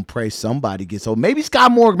 we're gonna pray somebody gets. So maybe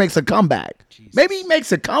Scott Moore makes a comeback. Jesus. Maybe he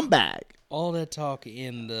makes a comeback. All that talk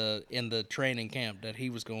in the training camp that he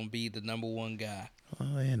was going to be the number 1 guy. Oh,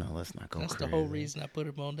 let's not go. That's crazy. The whole reason I put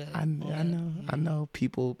him on that. I know.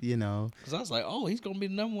 People, Because I was like, oh, he's going to be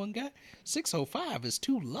the number 1 guy. 605 is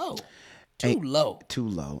too low. Too low.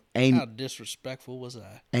 How disrespectful was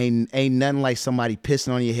I? Ain't nothing like somebody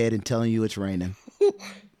pissing on your head and telling you it's raining.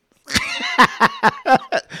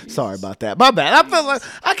 Sorry about that. My bad. I feel like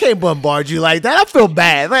I can't bombard you like that. I feel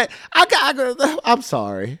bad. Like I'm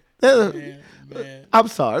sorry. Man. I'm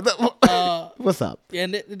sorry. What's up?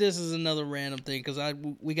 And this is another random thing because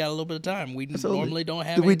we got a little bit of time. We normally don't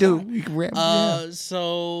have. We do. We can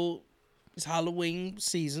So it's Halloween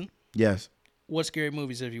season. Yes. What scary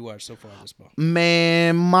movies have you watched so far this month?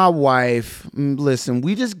 Man, my wife. Listen,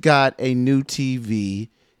 we just got a new TV,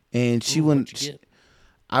 and she went.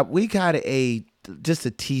 We got just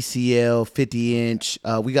a TCL 50-inch.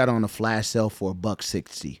 We got on a flash sale for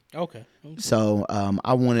 $160. Okay. So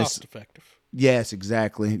I want to cost effective. Yes,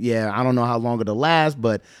 exactly. Yeah, I don't know how long it'll last,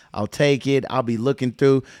 but I'll take it. I'll be looking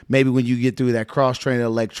through. Maybe when you get through that cross-training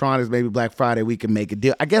electronics, maybe Black Friday we can make a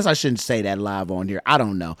deal. I guess I shouldn't say that live on here. I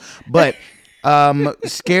don't know. But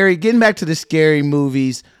scary. Getting back to the scary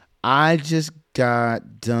movies, I just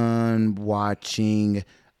got done watching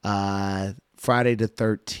Friday the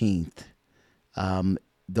 13th.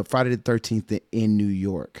 The Friday the 13th in New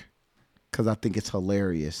York, because I think it's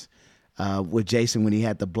hilarious. With Jason when he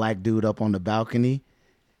had the black dude up on the balcony,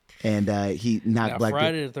 and he knocked black.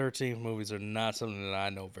 Friday the 13th movies are not something that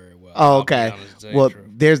I know very well. Oh, okay. Well,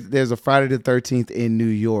 there's a Friday the 13th in New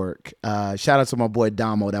York. Shout out to my boy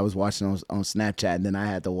Damo that was watching on Snapchat, and then I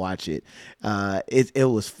had to watch it. It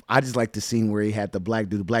was. I just like the scene where he had the black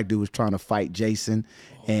dude. The black dude was trying to fight Jason.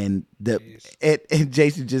 And and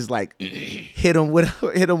Jason just like hit him with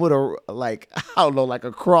a like I don't know, like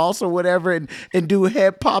a cross or whatever, and dude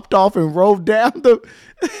head popped off and rolled down the.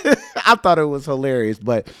 I thought it was hilarious,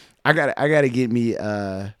 but I gotta get me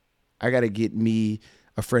a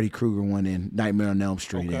Freddy Krueger one in, Nightmare on Elm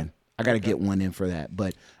Street in. I gotta get one in for that,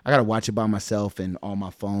 but I gotta watch it by myself and on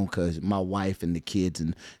my phone because my wife and the kids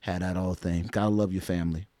and had that whole thing. Gotta love your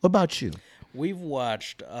family. What about you? We've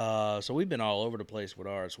watched, so we've been all over the place with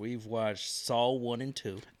ours. We've watched Saw 1 and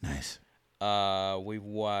 2. Nice. We've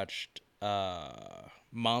watched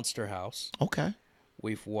Monster House. Okay.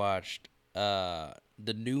 We've watched the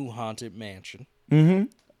new Haunted Mansion.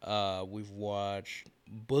 Mm-hmm. We've watched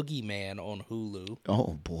Boogeyman on Hulu.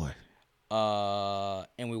 Oh, boy.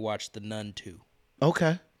 And we watched The Nun 2.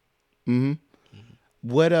 Okay. Mm-hmm.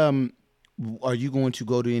 What, are you going to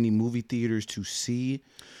go to any movie theaters to see?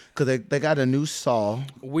 Because they got a new Saw.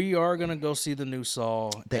 We are going to go see the new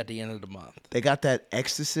Saw at the end of the month. They got that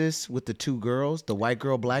Exorcist with the 2 girls, the white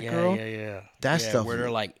girl, black girl. Yeah. That stuff. Where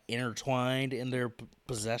they're like intertwined in their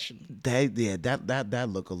possession. That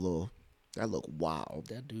look a little, that look wild.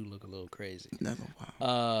 That do look a little crazy. That look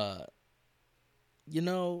wild.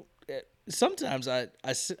 Sometimes I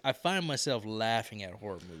find myself laughing at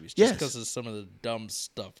horror movies just because of some of the dumb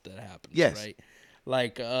stuff that happens. Yes. Right?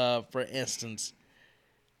 Like, for instance,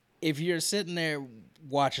 if you're sitting there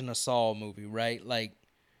watching a Saw movie, right? Like,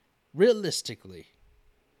 realistically,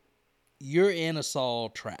 you're in a Saw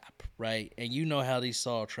trap, right? And you know how these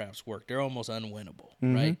Saw traps work. They're almost unwinnable,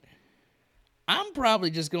 right? I'm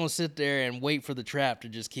probably just going to sit there and wait for the trap to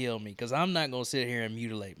just kill me because I'm not going to sit here and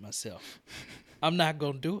mutilate myself. I'm not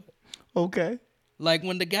going to do it. Okay. Like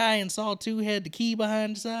when the guy in Saw 2 had the key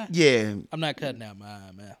behind the side? Yeah. I'm not cutting out my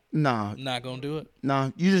eye, man. Nah. I'm not going to do it.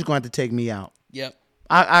 Nah, you just going to have to take me out. Yep.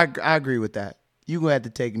 I agree with that. You going to have to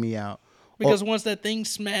take me out. Because once that thing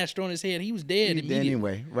smashed on his head, he was dead immediately.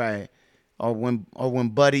 Anyway, right. Or when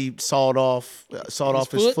Buddy sawed off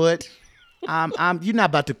his foot. You're not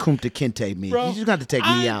about to Kunta Kinte me. Bro, You just got to take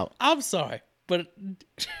me out. I'm sorry, but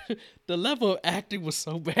the level of acting was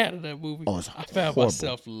so bad in that movie. Oh, it's I found horrible.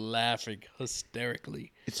 myself laughing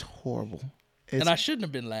hysterically. It's horrible. And I shouldn't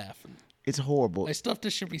have been laughing. It's horrible. Like stuff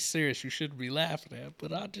that should be serious, you shouldn't be laughing at.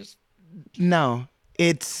 But I just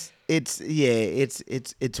it's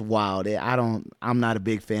wild. I'm not a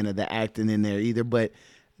big fan of the acting in there either. But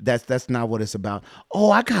that's not what it's about.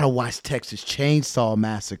 Oh, I gotta watch Texas Chainsaw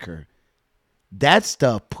Massacre. That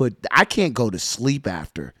stuff I can't go to sleep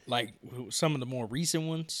after. like some of the more recent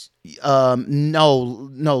ones.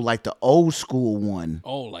 No, like the old school one.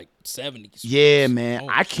 Oh, like 70s. Yeah, man. Oh,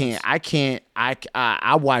 I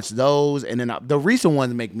watch those, and then the recent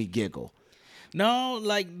ones make me giggle. No,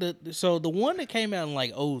 like the one that came out in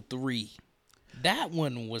like 03, that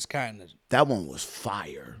one was That one was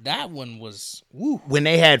fire. that one was woo. When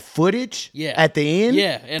they had footage Yeah. at the end.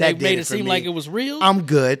 Yeah, and that they made did it for seem me. like it was real. I'm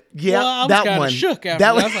good. Yeah, Well, I was that kind one. of shook after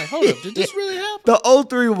that. I was like, hold up, did this really happen? The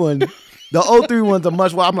 03 one. The 03 one's a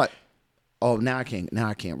much. I'm like, oh, now I can't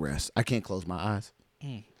rest. I can't close my eyes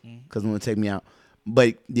because it's gonna take me out.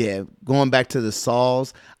 But yeah, going back to the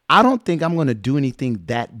Saws, I don't think I'm gonna do anything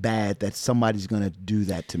that bad that somebody's gonna do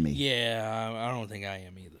that to me. Yeah, I don't think I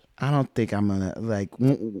am either. I don't think I'm gonna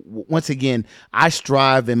once again, I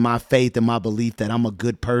strive in my faith and my belief that I'm a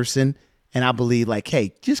good person, and I believe like,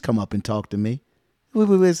 hey, just come up and talk to me.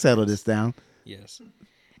 We'll settle this down. Yes.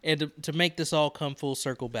 And to make this all come full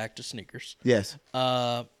circle back to sneakers. Yes.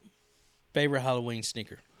 Favorite Halloween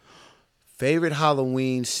sneaker? Favorite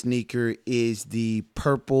Halloween sneaker is the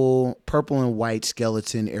purple and white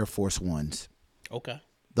skeleton Air Force Ones. Okay.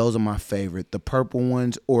 Those are my favorite. The purple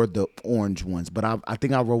ones or the orange ones. But I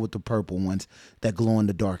think I'll roll with the purple ones that glow in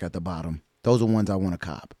the dark at the bottom. Those are ones I want to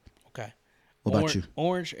cop. Okay. What about you?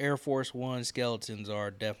 Orange Air Force One skeletons are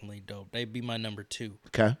definitely dope. They'd be my number 2.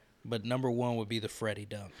 Okay. But number 1 would be the Freddy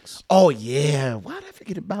Dunks. Oh, yeah. Why did I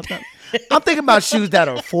forget about that? I'm thinking about shoes that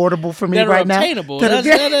are affordable for me that right are now. obtainable.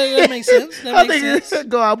 That makes sense. That makes sense.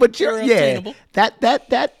 Go out, but They're yeah. obtainable.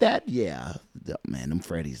 That, yeah. Man, them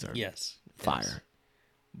Freddies are fire. Yes.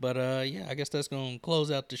 But yeah, I guess that's gonna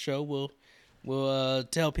close out the show. We'll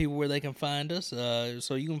tell people where they can find us.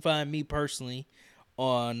 So you can find me personally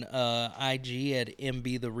on IG at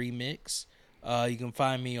MB the Remix. You can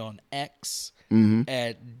find me on X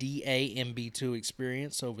at DAMB2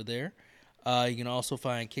 Experience over there. You can also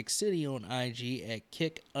find Kick City on IG at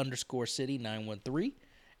kick_city913.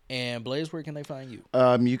 And Blaze, where can they find you?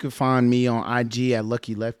 You can find me on IG at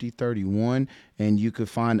LuckyLefty31, and you can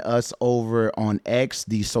find us over on X,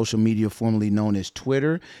 the social media formerly known as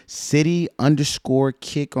Twitter,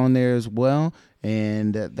 City_Kick on there as well.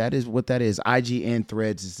 And that is what that is. IG and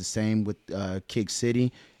Threads is the same with Kick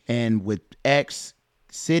City, and with X,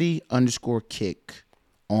 City_Kick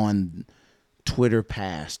on Twitter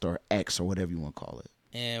past or X or whatever you want to call it.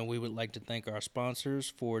 And we would like to thank our sponsors,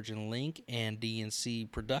 Forge and Link and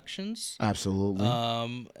DNC Productions. Absolutely.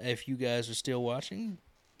 If you guys are still watching,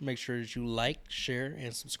 make sure that you like, share,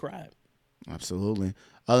 and subscribe. Absolutely.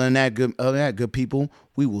 Other than that, good people,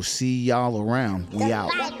 we will see y'all around. We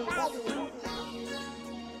out.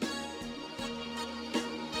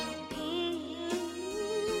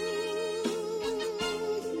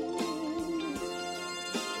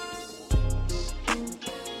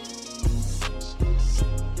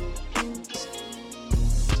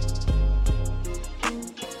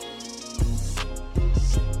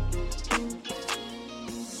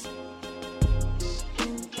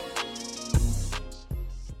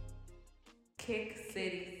 Kick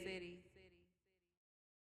City.